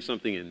it changed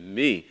something in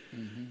me.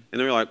 Mm-hmm. And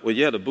they were like, well,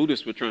 yeah, the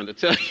Buddhists were trying to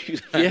tell you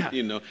that,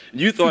 yeah.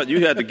 You thought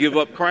you had to give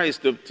up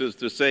Christ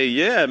to say,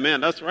 yeah, man,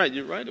 that's right,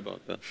 you're right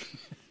about that.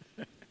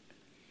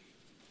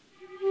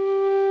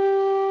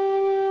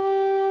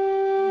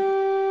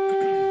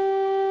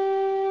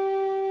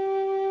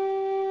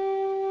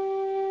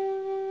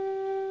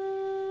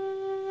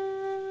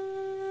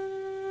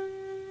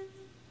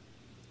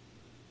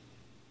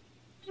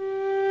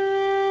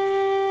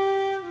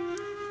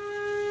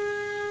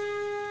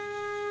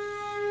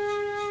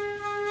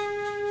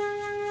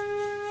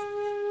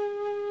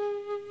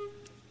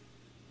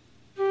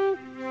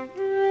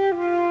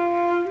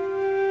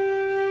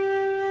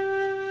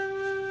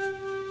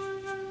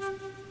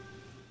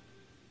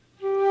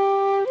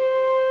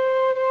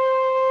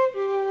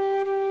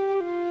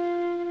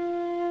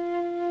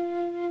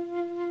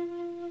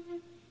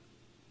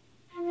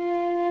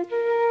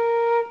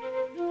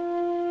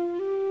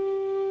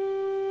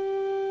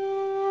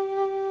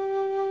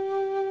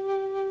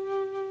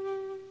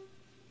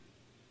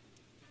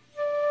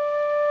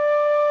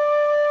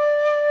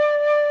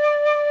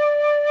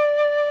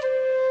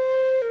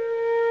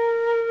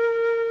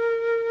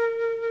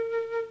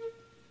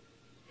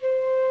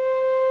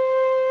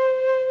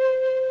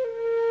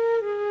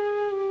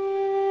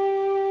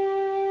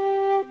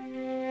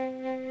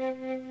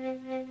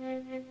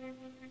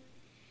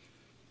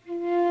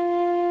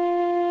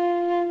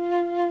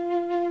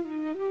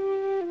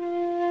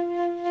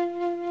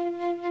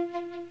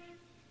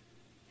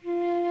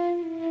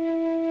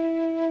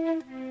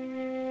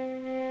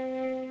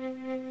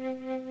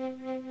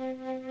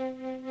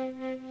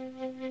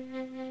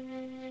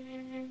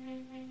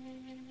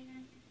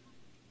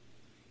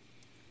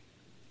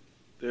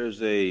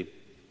 There's a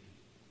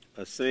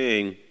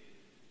saying,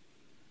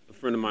 a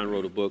friend of mine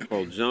wrote a book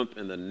called Jump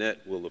and the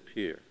Net Will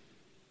Appear.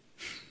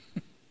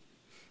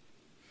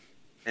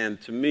 And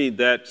to me,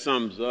 that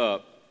sums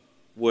up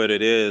what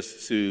it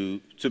is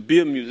to be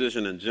a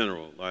musician in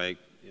general. Like,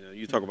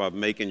 you talk about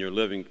making your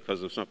living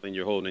because of something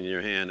you're holding in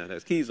your hand that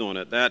has keys on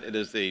it. That it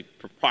is a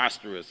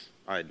preposterous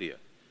idea.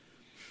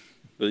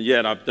 But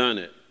yet I've done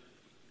it.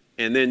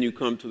 And then you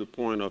come to the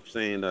point of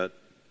saying that,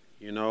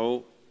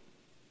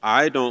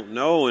 I don't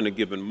know in a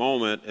given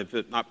moment if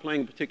it's not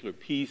playing a particular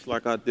piece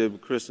like I did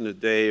with Chris in the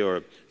day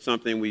or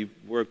something we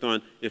worked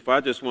on, if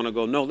I just want to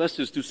go, no, let's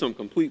just do something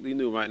completely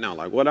new right now.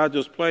 Like what I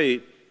just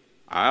played,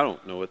 I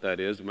don't know what that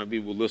is. Maybe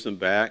we'll listen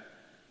back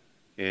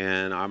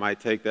and I might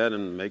take that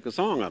and make a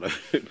song out of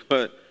it.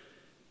 But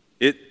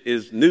it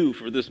is new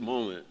for this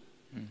moment.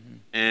 Mm-hmm.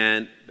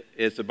 And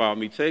it's about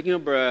me taking a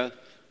breath.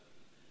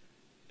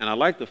 And I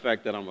like the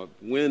fact that I'm a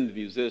wind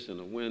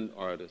musician, a wind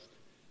artist,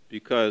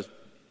 because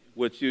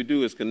what you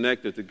do is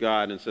connected to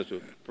God in such a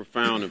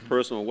profound and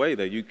personal way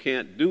that you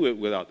can't do it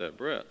without that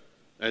breath.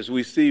 As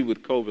we see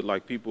with COVID,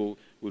 like people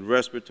with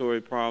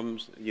respiratory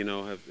problems,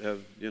 have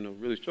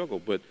really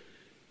struggled. But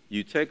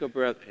you take a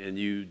breath and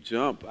you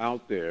jump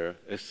out there.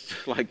 It's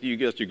like you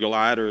get your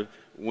glider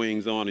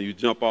wings on and you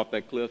jump off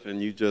that cliff and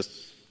you just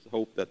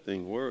hope that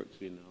thing works,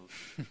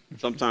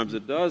 Sometimes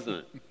it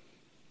doesn't,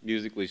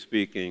 musically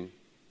speaking,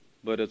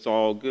 but it's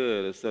all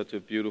good. It's such a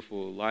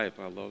beautiful life.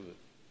 I love it.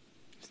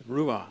 It's the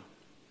Ruah.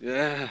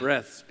 Yeah.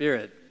 Breath,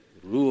 spirit.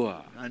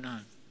 Ruah. I know.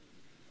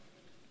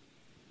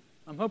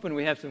 I'm hoping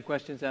we have some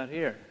questions out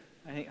here.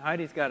 I think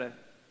Heidi's got a...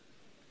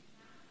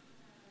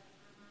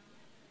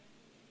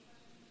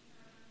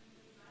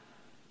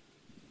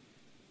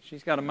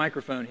 She's got a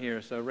microphone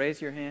here, so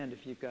raise your hand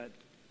if you've got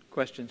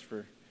questions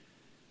for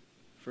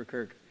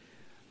Kirk.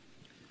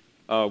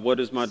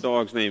 What is my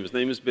dog's name? His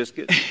name is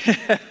Biscuit.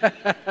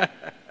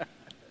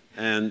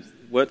 And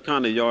what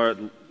kind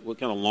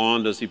of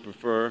lawn does he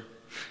prefer?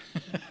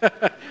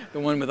 The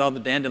one with all the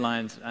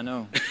dandelions, I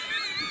know.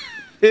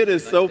 It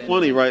is so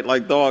funny, right?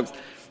 Like dogs,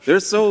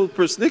 they're so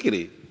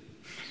persnickety.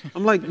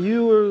 I'm like,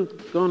 you were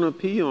gonna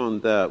pee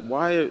on that.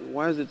 Why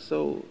is it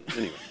so?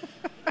 Anyway.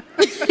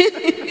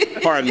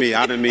 Pardon me,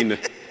 I didn't mean to.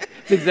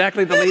 It's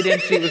exactly the lead-in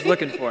she was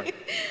looking for.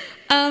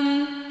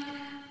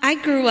 I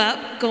grew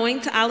up going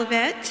to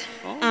Olivet,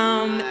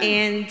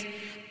 and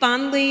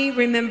fondly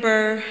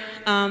remember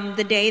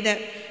the day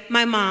that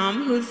my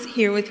mom, who's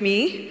here with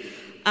me,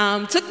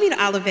 took me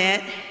to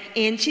Olivet,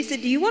 and she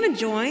said, "Do you want to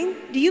join?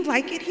 Do you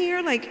like it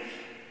here? Like,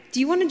 do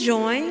you want to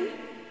join?"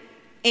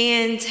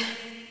 And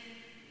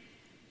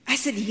I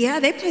said, "Yeah,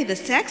 they play the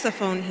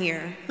saxophone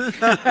here.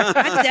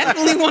 I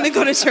definitely want to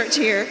go to church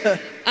here."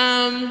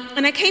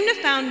 And I came to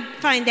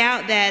find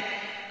out that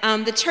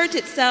the church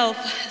itself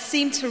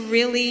seemed to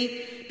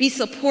really be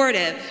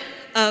supportive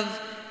of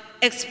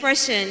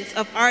expressions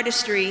of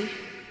artistry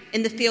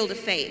in the field of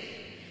faith.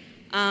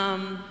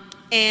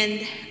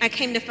 And I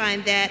came to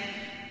find that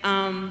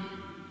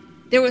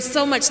there was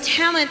so much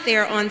talent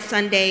there on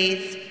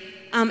Sundays,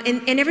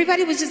 and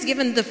everybody was just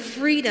given the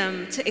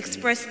freedom to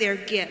express their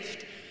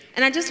gift.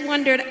 And I just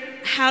wondered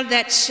how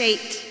that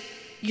shaped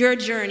your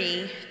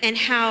journey and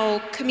how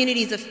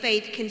communities of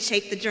faith can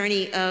shape the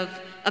journey of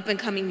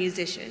up-and-coming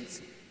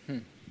musicians.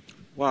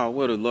 Wow,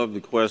 what a lovely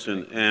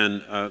question,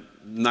 and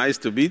nice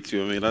to meet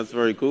you. I mean, that's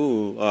very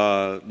cool.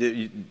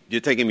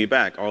 You're taking me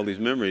back, all these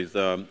memories.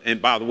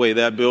 And by the way,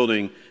 that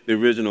building, the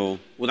original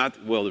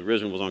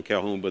was on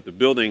Calhoun, but the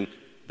building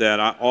that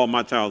all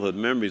my childhood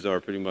memories are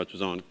pretty much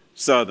was on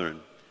Southern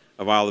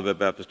of Olivet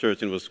Baptist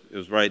Church, and it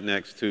was right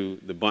next to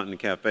the Bunton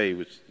Cafe,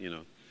 which,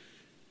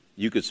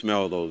 you could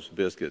smell those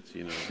biscuits,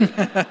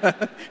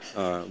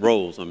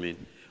 rolls, I mean.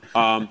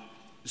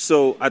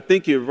 So I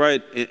think you're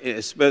right,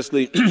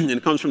 especially, and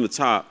it comes from the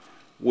top,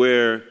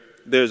 where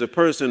there's a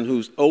person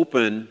who's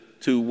open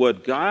to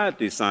what God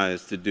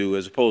decides to do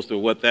as opposed to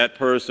what that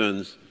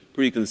person's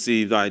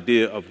preconceived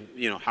idea of,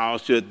 how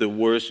should the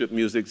worship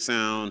music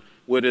sound,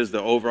 what is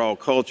the overall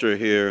culture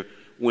here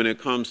when it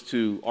comes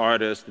to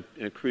artists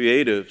and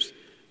creatives,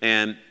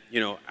 and,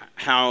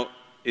 how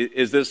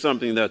is this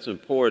something that's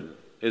important?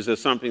 Is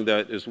this something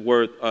that is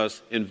worth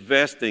us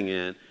investing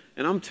in?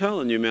 And I'm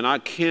telling you, man, I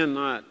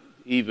cannot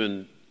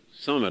even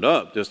sum it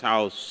up, just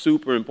how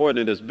super important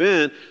it has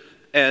been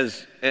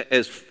as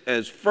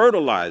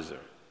fertilizer.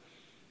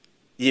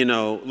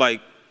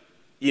 Malcolm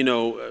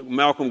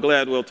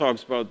Gladwell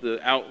talks about the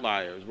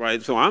outliers,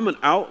 right? So I'm an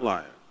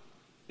outlier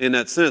in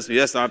that sense.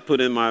 Yes, I put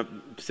in my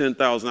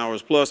 10,000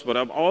 hours plus, but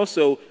I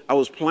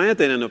was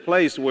planted in a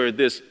place where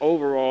this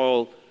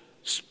overall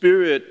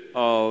spirit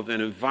of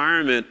an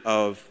environment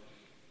of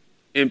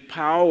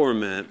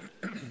empowerment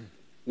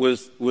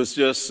was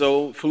just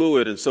so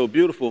fluid and so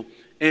beautiful.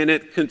 And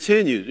it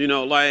continued,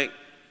 like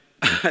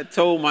I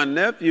told my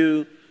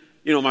nephew,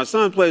 my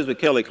son plays with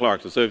Kelly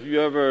Clarkson. So if you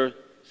ever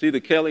see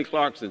the Kelly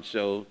Clarkson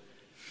show,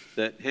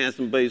 that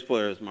handsome bass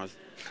player is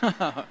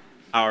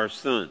our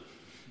son.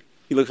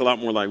 He looks a lot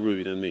more like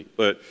Ruby than me.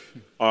 But,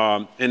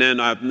 and then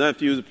I have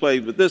nephews that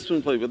played with this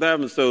one, played with that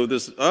one. So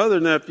this other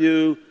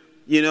nephew,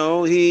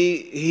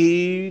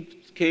 he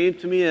came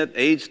to me at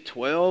age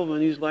 12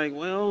 and he's like,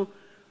 well,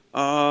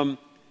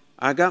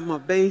 I got my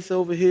bass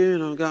over here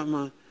and I got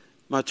my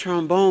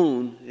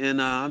trombone, and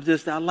I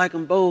like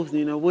them both.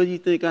 What do you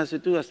think I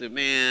should do? I said,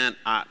 man,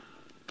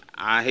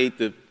 I hate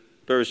to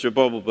burst your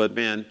bubble, but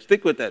man,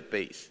 stick with that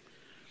bass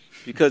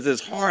because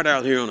it's hard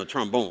out here on a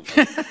trombone.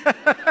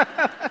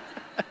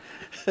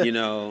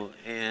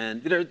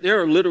 And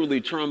there are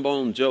literally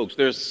trombone jokes.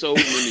 There's so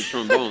many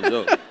trombone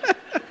jokes.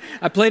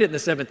 I played it in the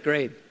 7th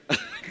grade.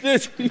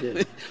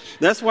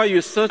 That's why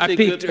you're such a good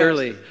pastor. I peaked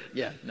early.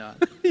 Yeah, no.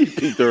 You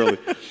peaked early.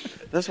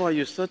 That's why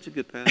you're such a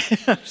good pastor.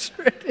 I'm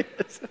sure it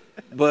is.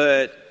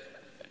 But,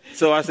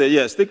 so I said,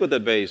 yeah, stick with the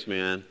bass,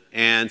 man.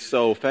 And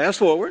so fast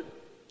forward,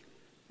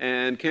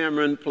 and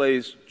Cameron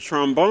plays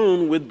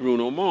trombone with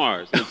Bruno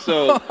Mars. And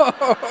so,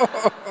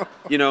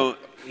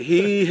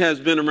 he has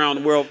been around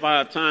the world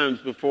 5 times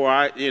before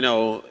I,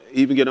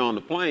 even get on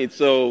the plane.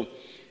 So,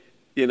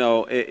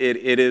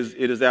 it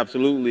is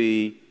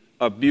absolutely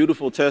a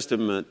beautiful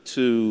testament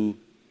to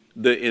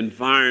the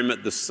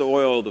environment, the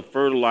soil, the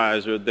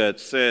fertilizer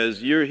that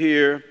says, you're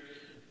here,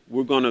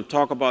 we're going to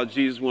talk about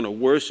Jesus, we're going to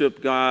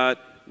worship God,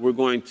 we're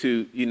going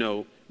to,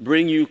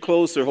 bring you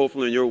closer,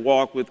 hopefully, in your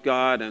walk with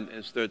God and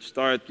start,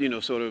 rounding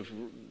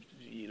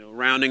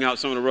out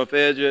some of the rough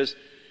edges.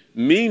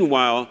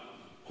 Meanwhile,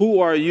 who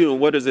are you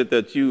and what is it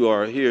that you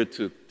are here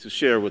to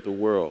share with the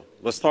world?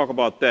 Let's talk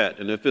about that.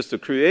 And if it's a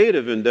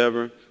creative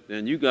endeavor,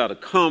 then you got to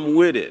come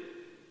with it.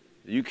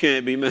 You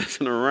can't be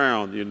messing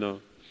around,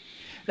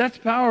 That's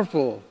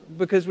powerful,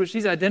 because what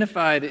she's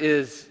identified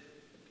is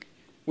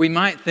we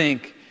might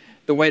think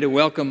the way to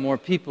welcome more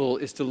people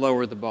is to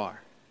lower the bar.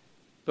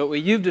 But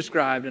what you've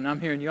described, and I'm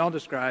hearing you all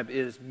describe,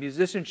 is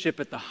musicianship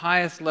at the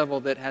highest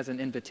level that has an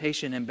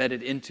invitation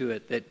embedded into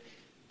it that,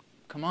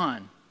 come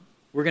on,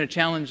 we're going to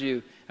challenge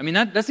you. I mean,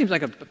 that seems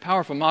like a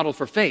powerful model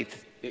for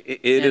faith.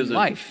 It is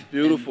life. A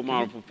beautiful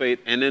model for faith.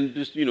 And then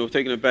just,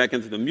 taking it back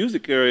into the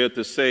music area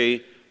to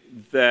say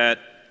that,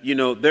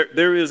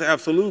 there is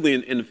absolutely,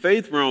 in the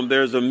faith realm,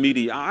 there's a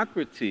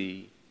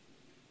mediocrity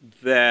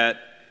that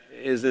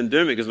is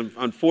endemic, is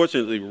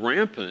unfortunately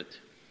rampant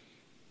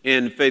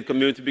in the faith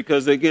community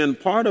because, again,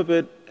 part of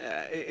it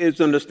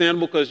is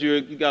understandable because you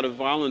got a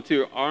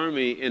volunteer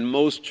army in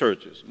most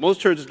churches.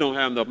 Most churches don't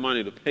have enough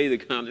money to pay the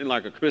kind of,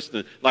 like a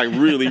Christian, like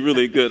really,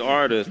 really good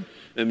artists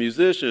and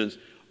musicians.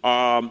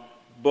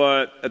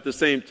 But at the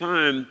same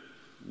time,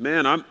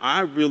 man,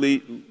 I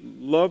really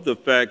love the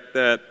fact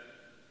that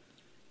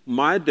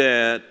my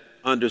dad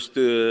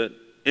understood,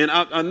 and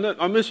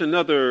I mentioned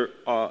another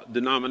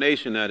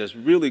denomination that is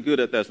really good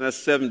at that, and that's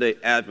Seventh-day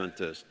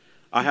Adventist.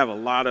 I have a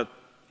lot of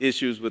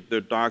issues with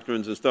their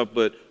doctrines and stuff,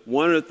 but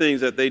one of the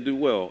things that they do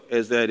well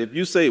is that if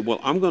you say,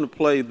 well, I'm going to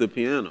play the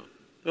piano,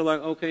 they're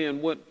like, okay,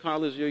 and what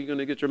college are you going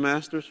to get your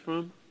master's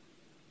from?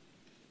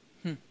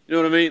 You know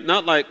what I mean?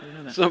 Not like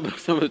some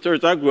of the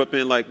church I grew up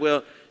in, like,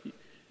 well,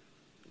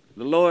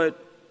 the Lord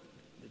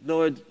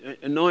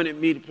anointed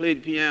me to play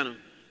the piano.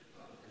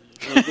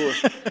 I'm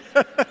just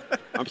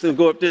going to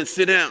go up there and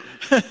sit down.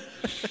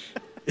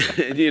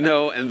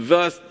 And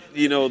thus,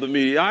 the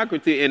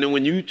mediocrity. And then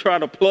when you try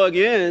to plug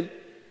in,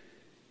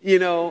 I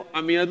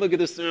look at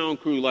the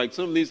sound crew, like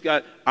some of these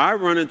guys, I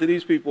run into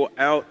these people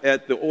out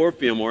at the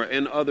Orpheum or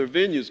in other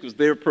venues because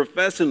they're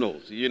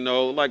professionals,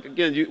 like,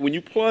 again, when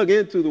you plug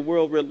into the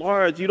world writ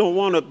large, you don't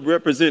want to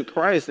represent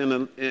Christ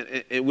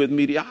with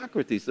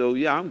mediocrity. So,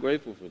 yeah, I'm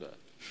grateful for that.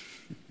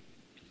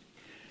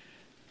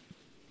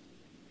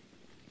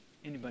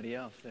 Anybody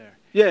else there?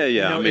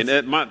 Yeah.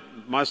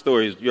 My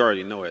story is, you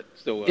already know it.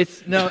 So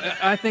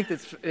I think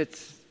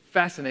it's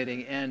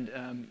fascinating,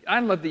 and I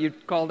love that you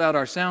called out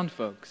our sound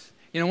folks.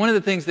 One of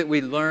the things that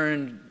we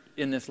learned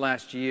in this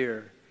last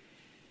year,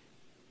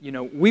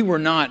 we're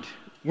not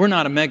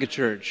a mega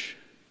church.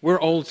 We're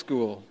old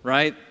school,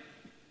 right?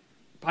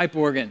 Pipe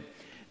organ.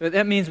 But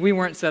that means we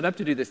weren't set up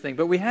to do this thing.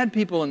 But we had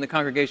people in the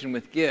congregation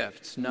with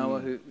gifts. Noah,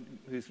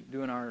 who's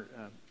doing our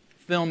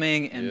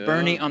filming, and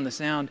Bernie on the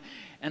sound.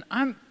 And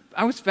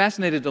I was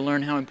fascinated to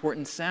learn how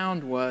important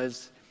sound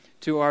was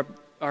to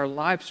our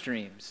live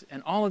streams.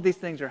 And all of these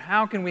things are,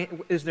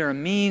 is there a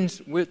means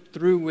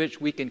through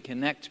which we can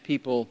connect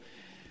people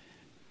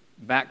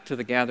back to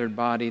the gathered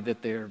body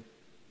that they're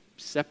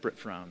separate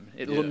from?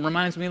 It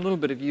reminds me a little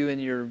bit of you,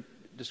 and you're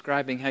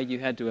describing how you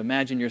had to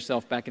imagine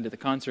yourself back into the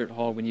concert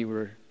hall when you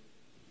were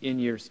in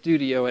your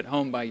studio at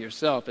home by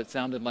yourself. It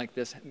sounded like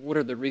this. What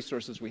are the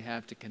resources we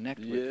have to connect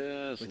with?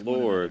 Yes,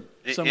 Lord.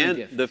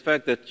 And the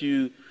fact that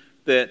you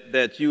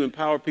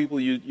empower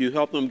people, you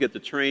help them get the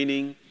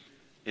training.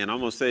 And I'm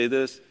going to say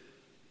this,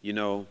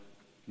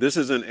 this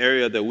is an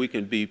area that we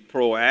can be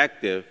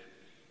proactive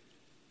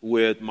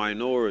with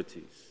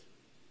minorities.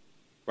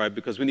 Right,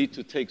 because we need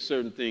to take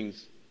certain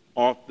things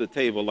off the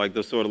table, like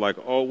the sort of like,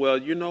 oh, well,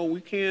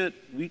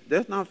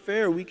 that's not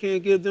fair. We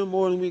can't give them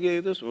more than we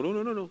gave this one.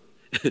 No.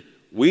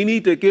 We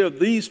need to give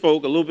these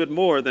folk a little bit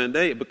more than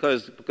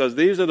because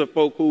these are the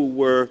folk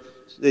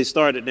they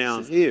started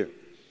down here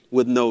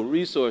with no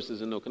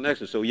resources and no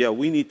connections. So, yeah,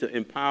 we need to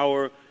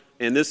empower,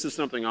 and this is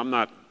something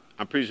I'm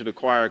preaching to the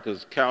choir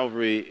because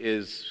Calvary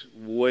is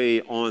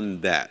way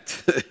on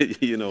that.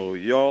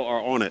 Y'all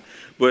are on it.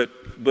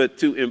 But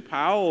to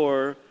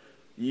empower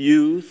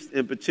youth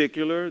in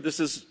particular, this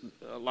is,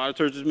 a lot of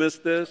churches miss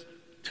this,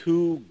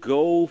 to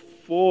go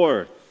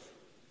forth.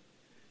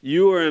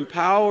 You are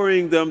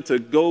empowering them to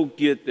go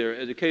get their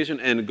education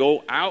and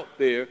go out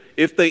there.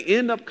 If they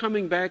end up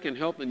coming back and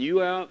helping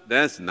you out,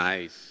 that's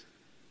nice.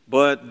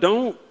 But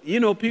don't,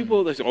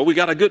 people, they say, oh, we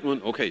got a good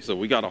one. Okay, so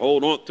we got to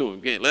hold on to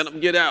them. Can't let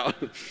them get out.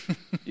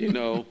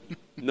 No,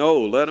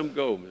 let them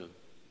go, man.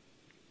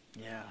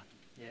 Yeah.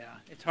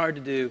 It's hard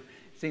to do.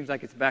 It seems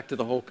like it's back to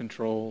the whole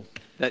control.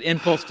 That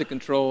impulse to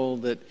control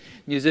that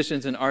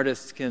musicians and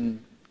artists can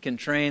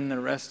train the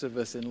rest of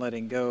us in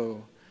letting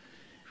go.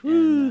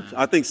 And,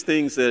 I think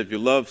Sting said, if you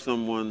love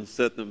someone,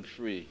 set them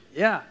free.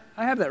 Yeah,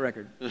 I have that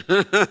record.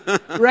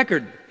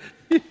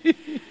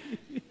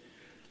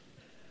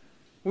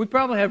 We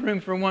probably have room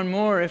for one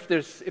more if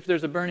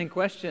there's a burning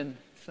question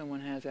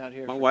someone has out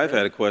here. My wife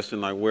had a question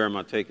like, where am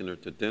I taking her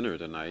to dinner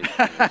tonight?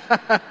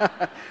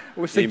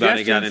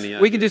 Anybody got any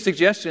ideas? We can do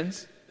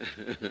suggestions.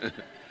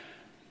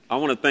 I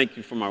want to thank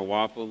you for my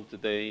waffle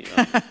today.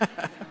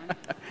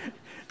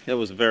 It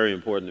was very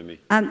important to me.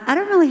 I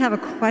don't really have a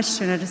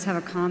question. I just have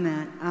a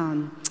comment.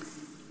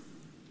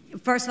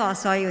 First of all, I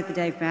saw you at the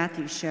Dave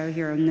Matthews Show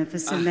here in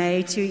Memphis in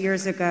May 2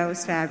 years ago. It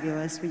was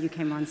fabulous when you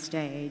came on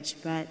stage.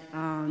 But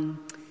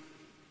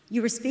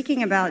you were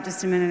speaking about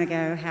just a minute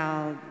ago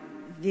how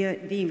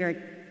being very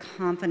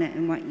confident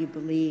in what you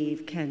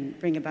believe can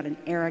bring about an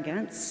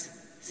arrogance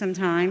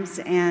sometimes.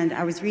 And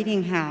I was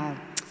reading how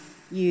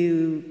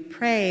you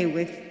pray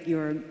with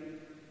your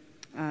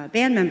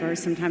band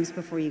members sometimes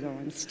before you go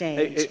on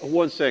stage. Hey,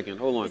 1 second,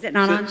 hold on. Is it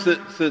not on?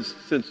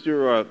 Since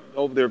you're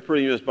over there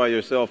pretty much by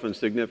yourself and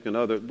significant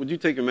other, would you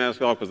take your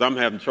mask off? Because I'm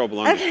having trouble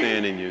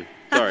understanding you.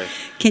 Sorry.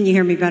 Can you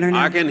hear me better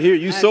now? I can hear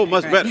you so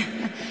much better.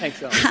 Thanks,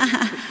 so.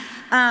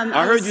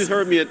 I heard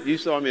you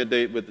saw me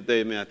with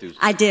Dave Matthews.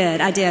 I did.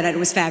 It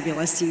was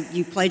fabulous.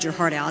 You played your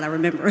heart out. I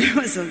remember it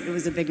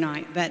was a big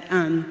night. But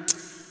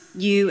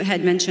you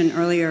had mentioned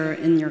earlier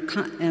in your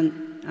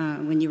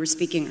when you were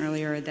speaking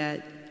earlier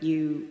that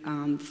you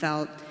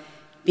felt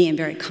being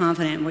very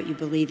confident in what you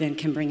believe in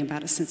can bring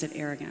about a sense of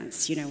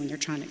arrogance, when you're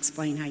trying to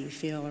explain how you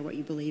feel or what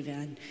you believe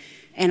in.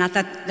 And I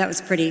thought that was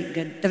pretty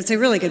good. That's a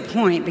really good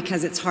point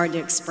because it's hard to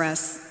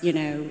express,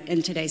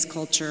 in today's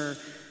culture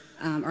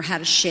or how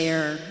to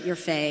share your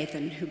faith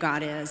and who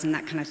God is and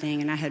that kind of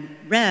thing. And I had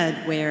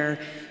read where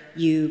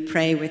you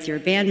pray with your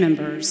band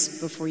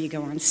members before you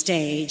go on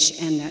stage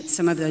and that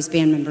some of those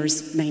band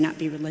members may not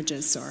be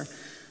religious or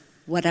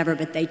whatever,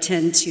 but they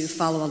tend to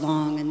follow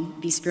along and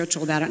be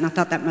spiritual about it. And I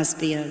thought that must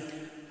be a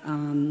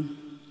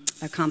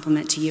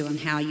compliment to you on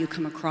how you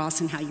come across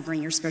and how you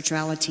bring your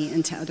spirituality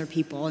into other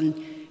people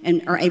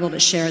and are able to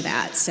share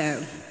that.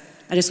 So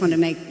I just wanted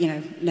to make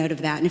note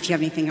of that. And if you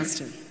have anything else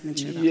to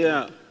mention about that.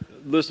 Yeah,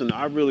 listen,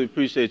 I really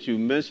appreciate you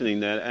mentioning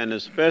that, and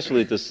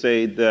especially to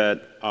say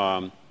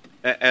that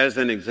as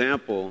an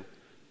example,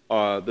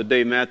 the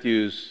Dave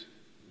Matthews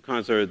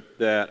concert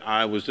that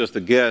I was just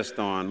a guest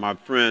on, my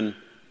friend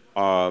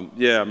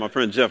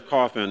Jeff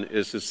Coffin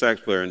is his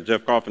sax player, and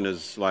Jeff Coffin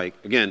is like,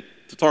 again,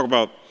 to talk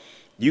about,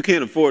 you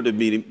can't afford to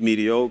be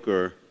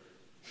mediocre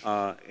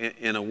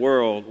in a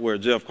world where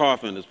Jeff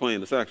Coffin is playing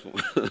the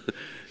saxophone.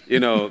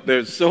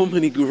 There's so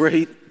many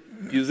great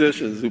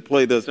musicians who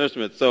play this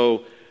instrument.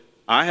 So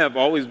I have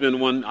always been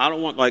one, I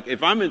don't want, like,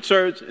 if I'm in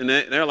church and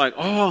they're like,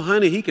 oh,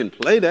 honey, he can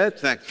play that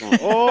saxophone.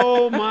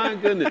 Oh, my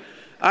goodness.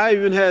 I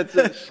even had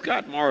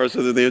Scott Morris,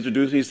 who they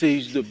introduced me. He said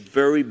he's the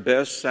very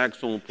best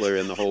saxophone player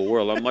in the whole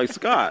world. I'm like,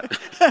 Scott,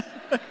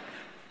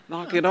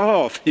 knock it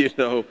off,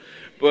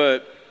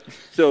 But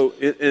so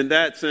in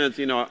that sense,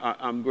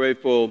 I'm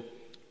grateful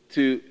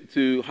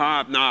to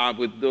hobnob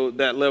with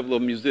that level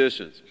of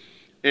musicians.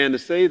 And to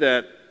say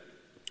that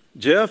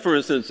Jeff, for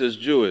instance, is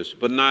Jewish,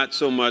 but not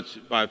so much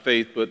by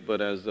faith,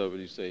 but as, what do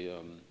you say,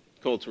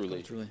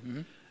 culturally.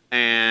 Mm-hmm.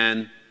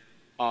 And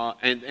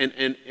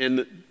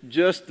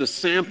just the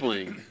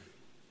sampling,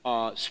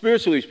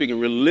 spiritually speaking,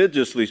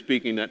 religiously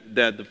speaking,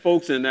 that the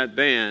folks in that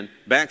band,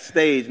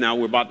 backstage now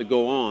we're about to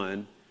go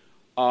on,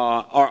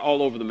 are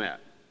all over the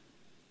map.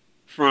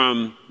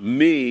 From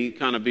me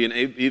kind of being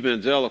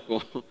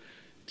evangelical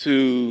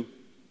to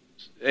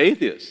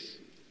atheists,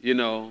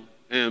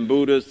 and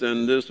Buddhists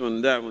and this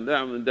one, that one,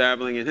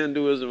 dabbling in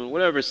Hinduism and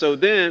whatever. So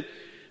then,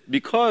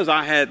 because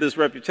I had this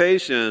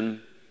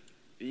reputation,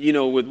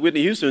 with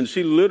Whitney Houston,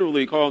 she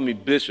literally called me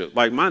Bishop.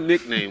 Like, my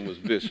nickname was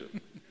Bishop.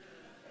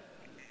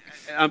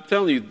 I'm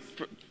telling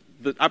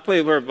you, I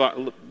played with her about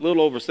a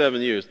little over 7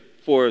 years.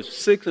 For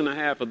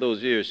 6.5 of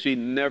those years, she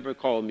never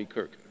called me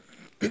Kirk.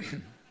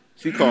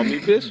 She called me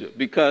Bishop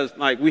because,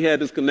 we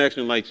had this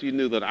connection. She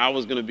knew that I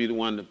was going to be the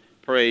one to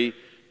pray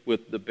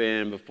with the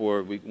band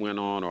before we went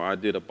on, or I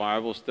did a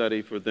Bible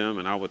study for them,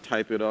 and I would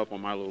type it up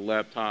on my little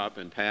laptop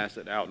and pass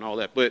it out and all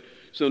that. But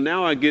so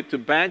now I get to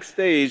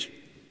backstage.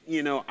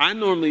 I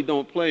normally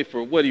don't play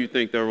for, what do you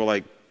think, there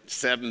were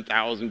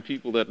 7,000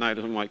 people that night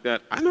or something like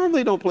that. I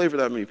normally don't play for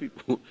that many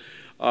people.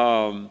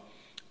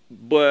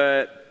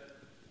 But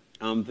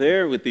I'm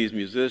there with these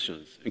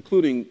musicians,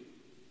 including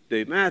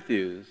Dave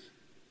Matthews,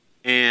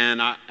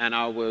 and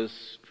I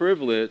was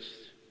privileged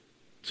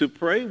to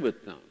pray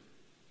with them.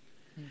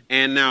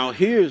 And now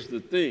here's the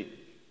thing.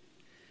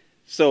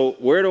 So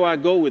where do I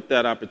go with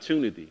that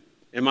opportunity?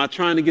 Am I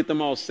trying to get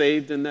them all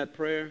saved in that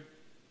prayer?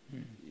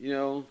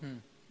 No,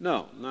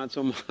 not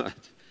so much.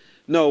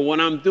 No, what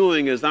I'm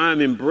doing is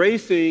I'm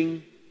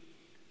embracing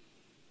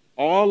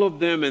all of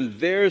them and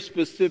their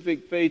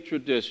specific faith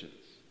traditions.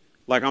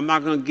 I'm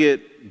not going to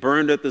get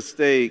burned at the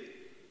stake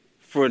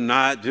for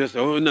not just,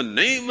 in the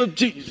name of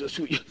Jesus,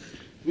 we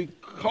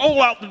call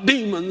out the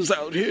demons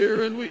out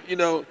here and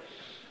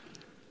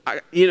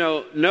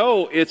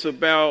no, it's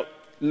about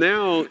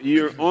now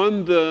you're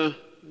on the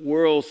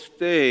world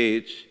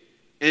stage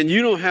and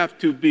you don't have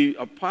to be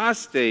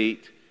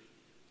apostate,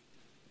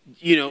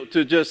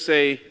 to just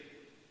say,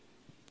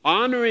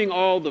 honoring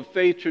all the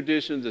faith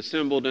traditions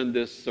assembled in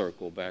this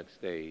circle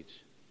backstage.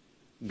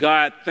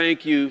 God,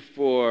 thank you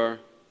for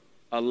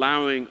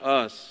allowing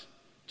us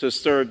to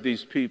serve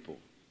these people.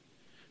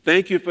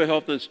 Thank you for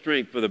health and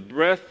strength, for the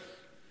breath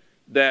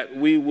that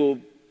we will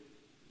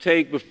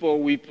take before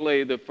we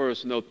play the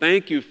first note.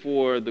 Thank you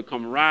for the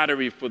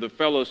camaraderie, for the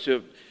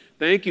fellowship.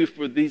 Thank you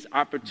for these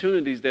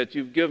opportunities that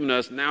you've given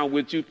us. Now,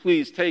 would you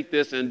please take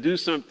this and do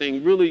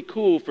something really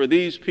cool for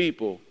these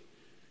people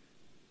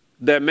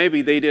that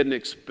maybe they didn't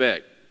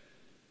expect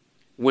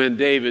when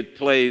David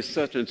plays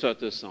such and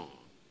such a song.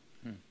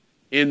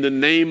 In the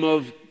name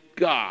of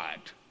God.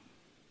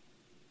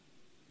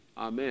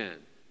 Amen.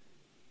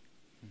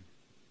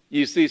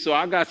 You see, so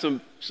I got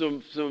some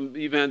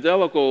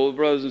evangelical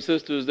brothers and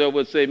sisters that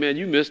would say, man,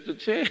 you missed a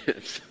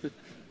chance.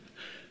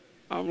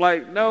 I'm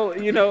like, no,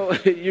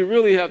 you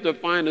really have to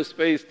find a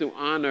space to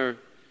honor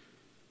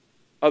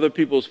other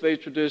people's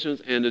faith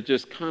traditions and to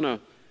just kind of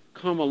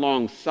come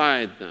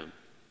alongside them.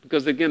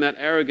 Because again, that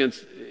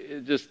arrogance,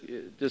 it just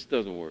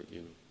doesn't work,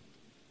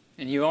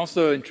 And you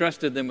also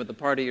entrusted them with a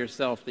part of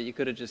yourself that you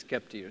could have just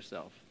kept to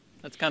yourself.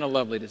 That's kind of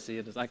lovely to see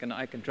it. As I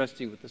can trust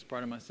you with this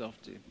part of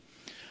myself too.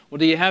 Well,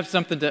 do you have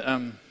something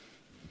to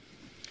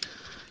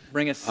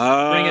bring us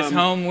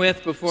home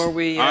with before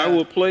we? I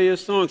will play a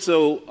song.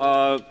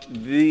 So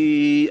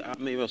maybe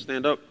I'll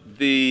stand up.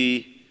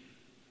 The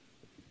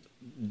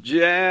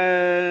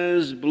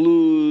jazz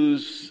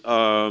blues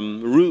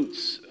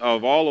roots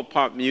of all of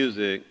pop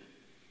music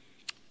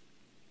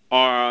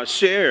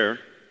share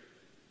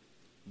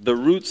the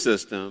root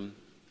system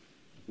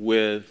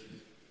with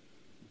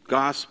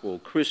gospel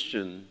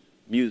Christian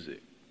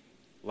music.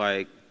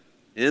 Like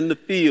in the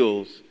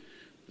fields,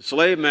 the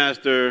slave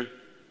master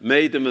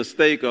made the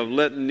mistake of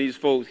letting these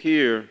folks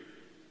hear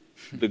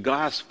the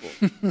gospel,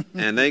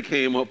 and they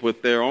came up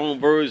with their own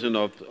version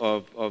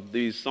of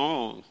these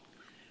songs.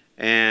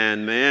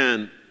 And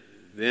man,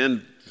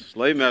 then the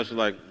slave master's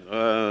like,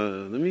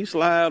 let me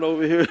slide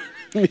over here,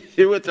 let me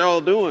hear what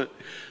y'all doing.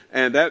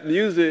 And that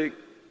music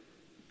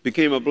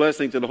became a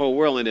blessing to the whole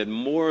world, and it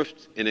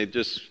morphed and it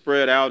just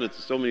spread out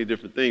into so many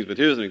different things. But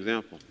here's an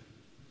example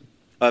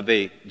of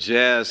a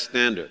jazz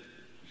standard.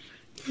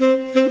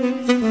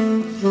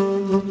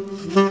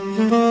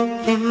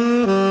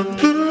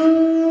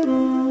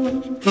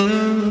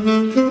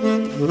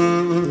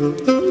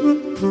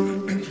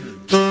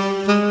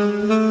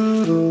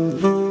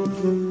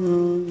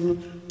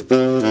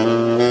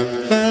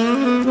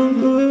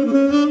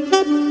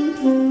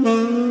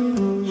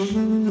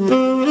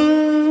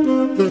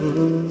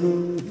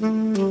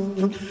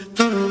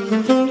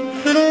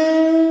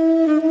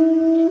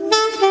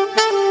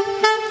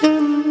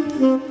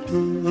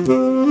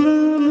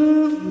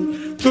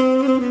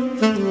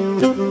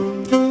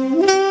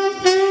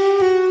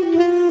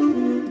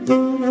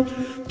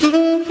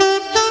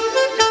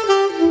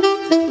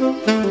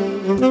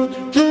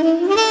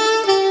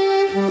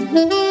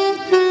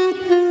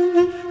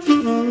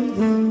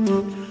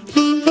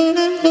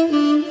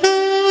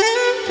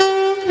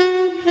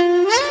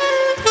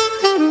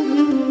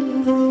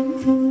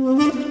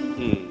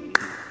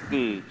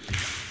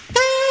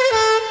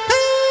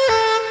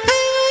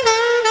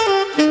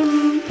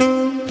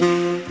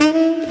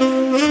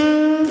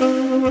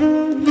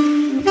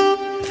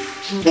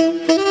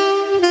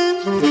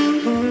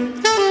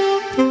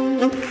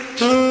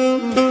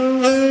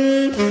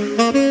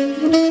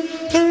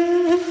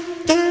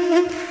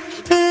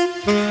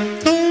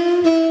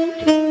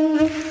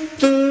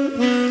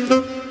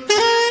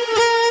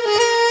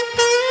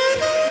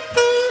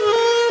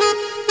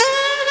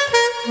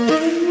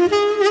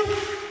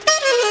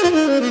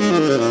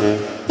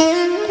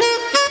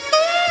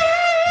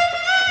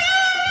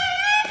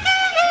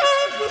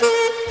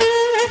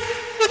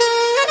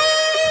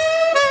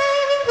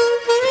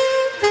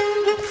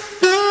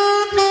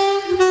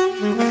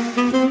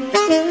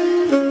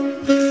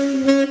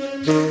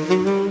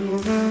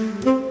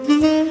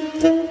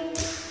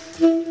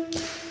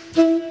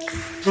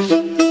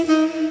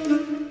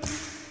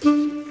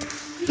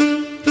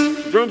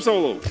 Drum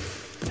solo.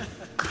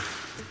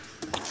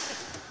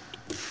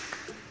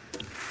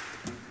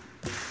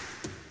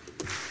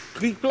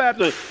 Keith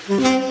Clapton.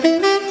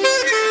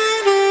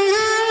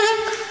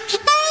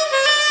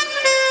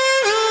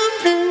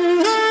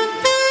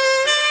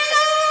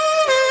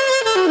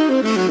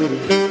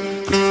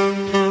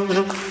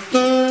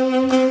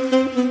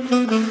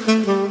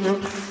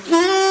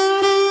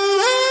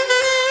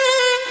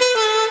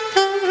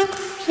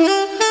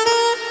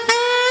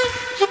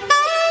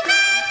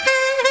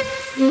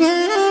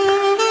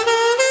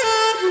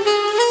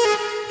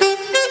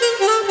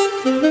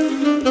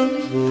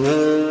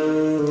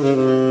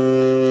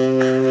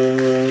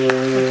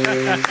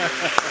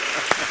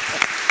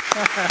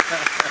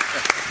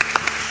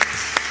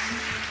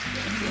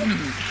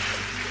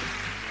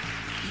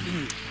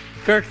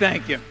 Kirk,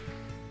 thank you.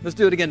 Let's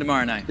do it again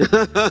tomorrow night.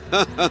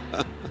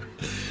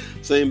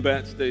 Same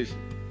bat station.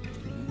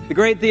 The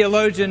great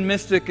theologian,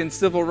 mystic, and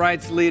civil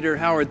rights leader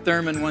Howard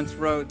Thurman once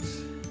wrote,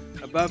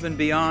 "Above and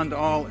beyond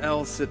all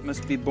else, it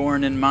must be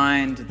borne in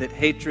mind that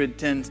hatred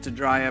tends to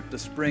dry up the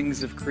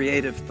springs of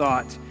creative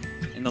thought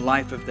in the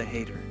life of the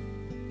hater."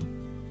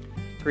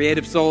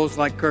 Creative souls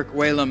like Kirk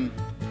Whalum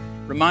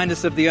remind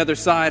us of the other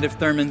side of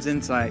Thurman's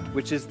insight,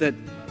 which is that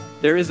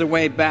there is a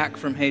way back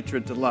from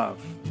hatred to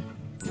love.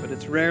 But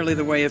it's rarely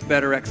the way of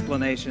better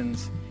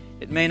explanations.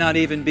 It may not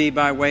even be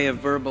by way of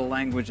verbal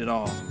language at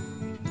all.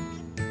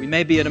 We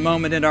may be at a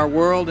moment in our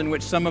world in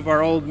which some of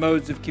our old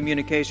modes of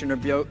communication are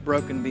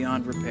broken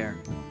beyond repair,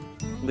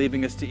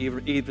 leaving us to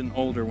even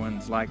older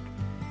ones like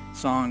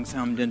songs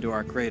hummed into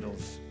our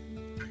cradles.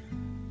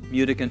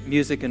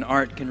 Music and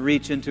art can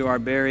reach into our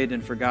buried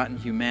and forgotten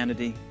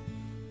humanity,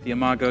 the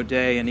Imago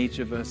Dei in each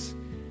of us,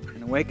 and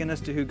and awaken us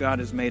to who God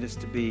has made us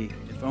to be,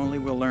 if only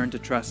we'll learn to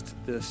trust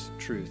this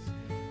truth.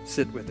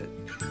 Sit with it.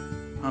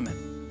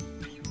 Amen.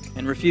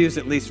 And refuse,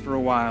 at least for a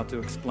while, to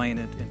explain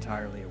it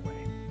entirely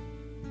away.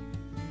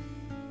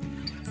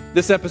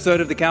 This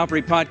episode of the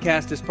Calvary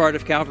Podcast is part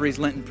of Calvary's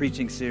Lenten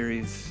Preaching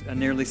Series, a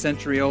nearly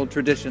century-old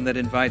tradition that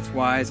invites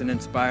wise and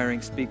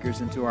inspiring speakers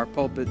into our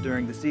pulpit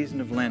during the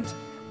season of Lent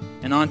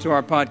and onto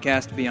our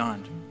podcast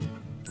beyond.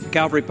 The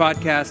Calvary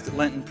Podcast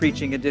Lenten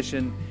Preaching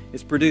Edition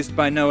is produced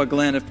by Noah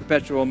Glenn of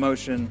Perpetual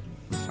Motion.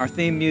 Our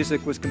theme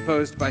music was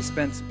composed by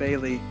Spence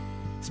Bailey.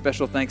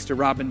 Special thanks to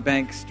Robin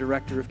Banks,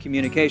 Director of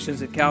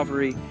Communications at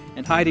Calvary,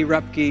 and Heidi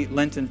Rupke,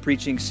 Lenten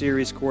Preaching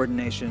Series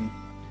Coordination.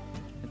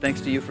 And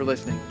thanks to you for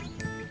listening.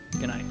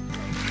 Good night.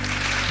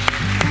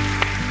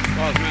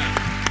 Applause, man.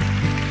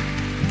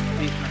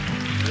 Peace, man.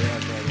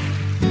 Yeah,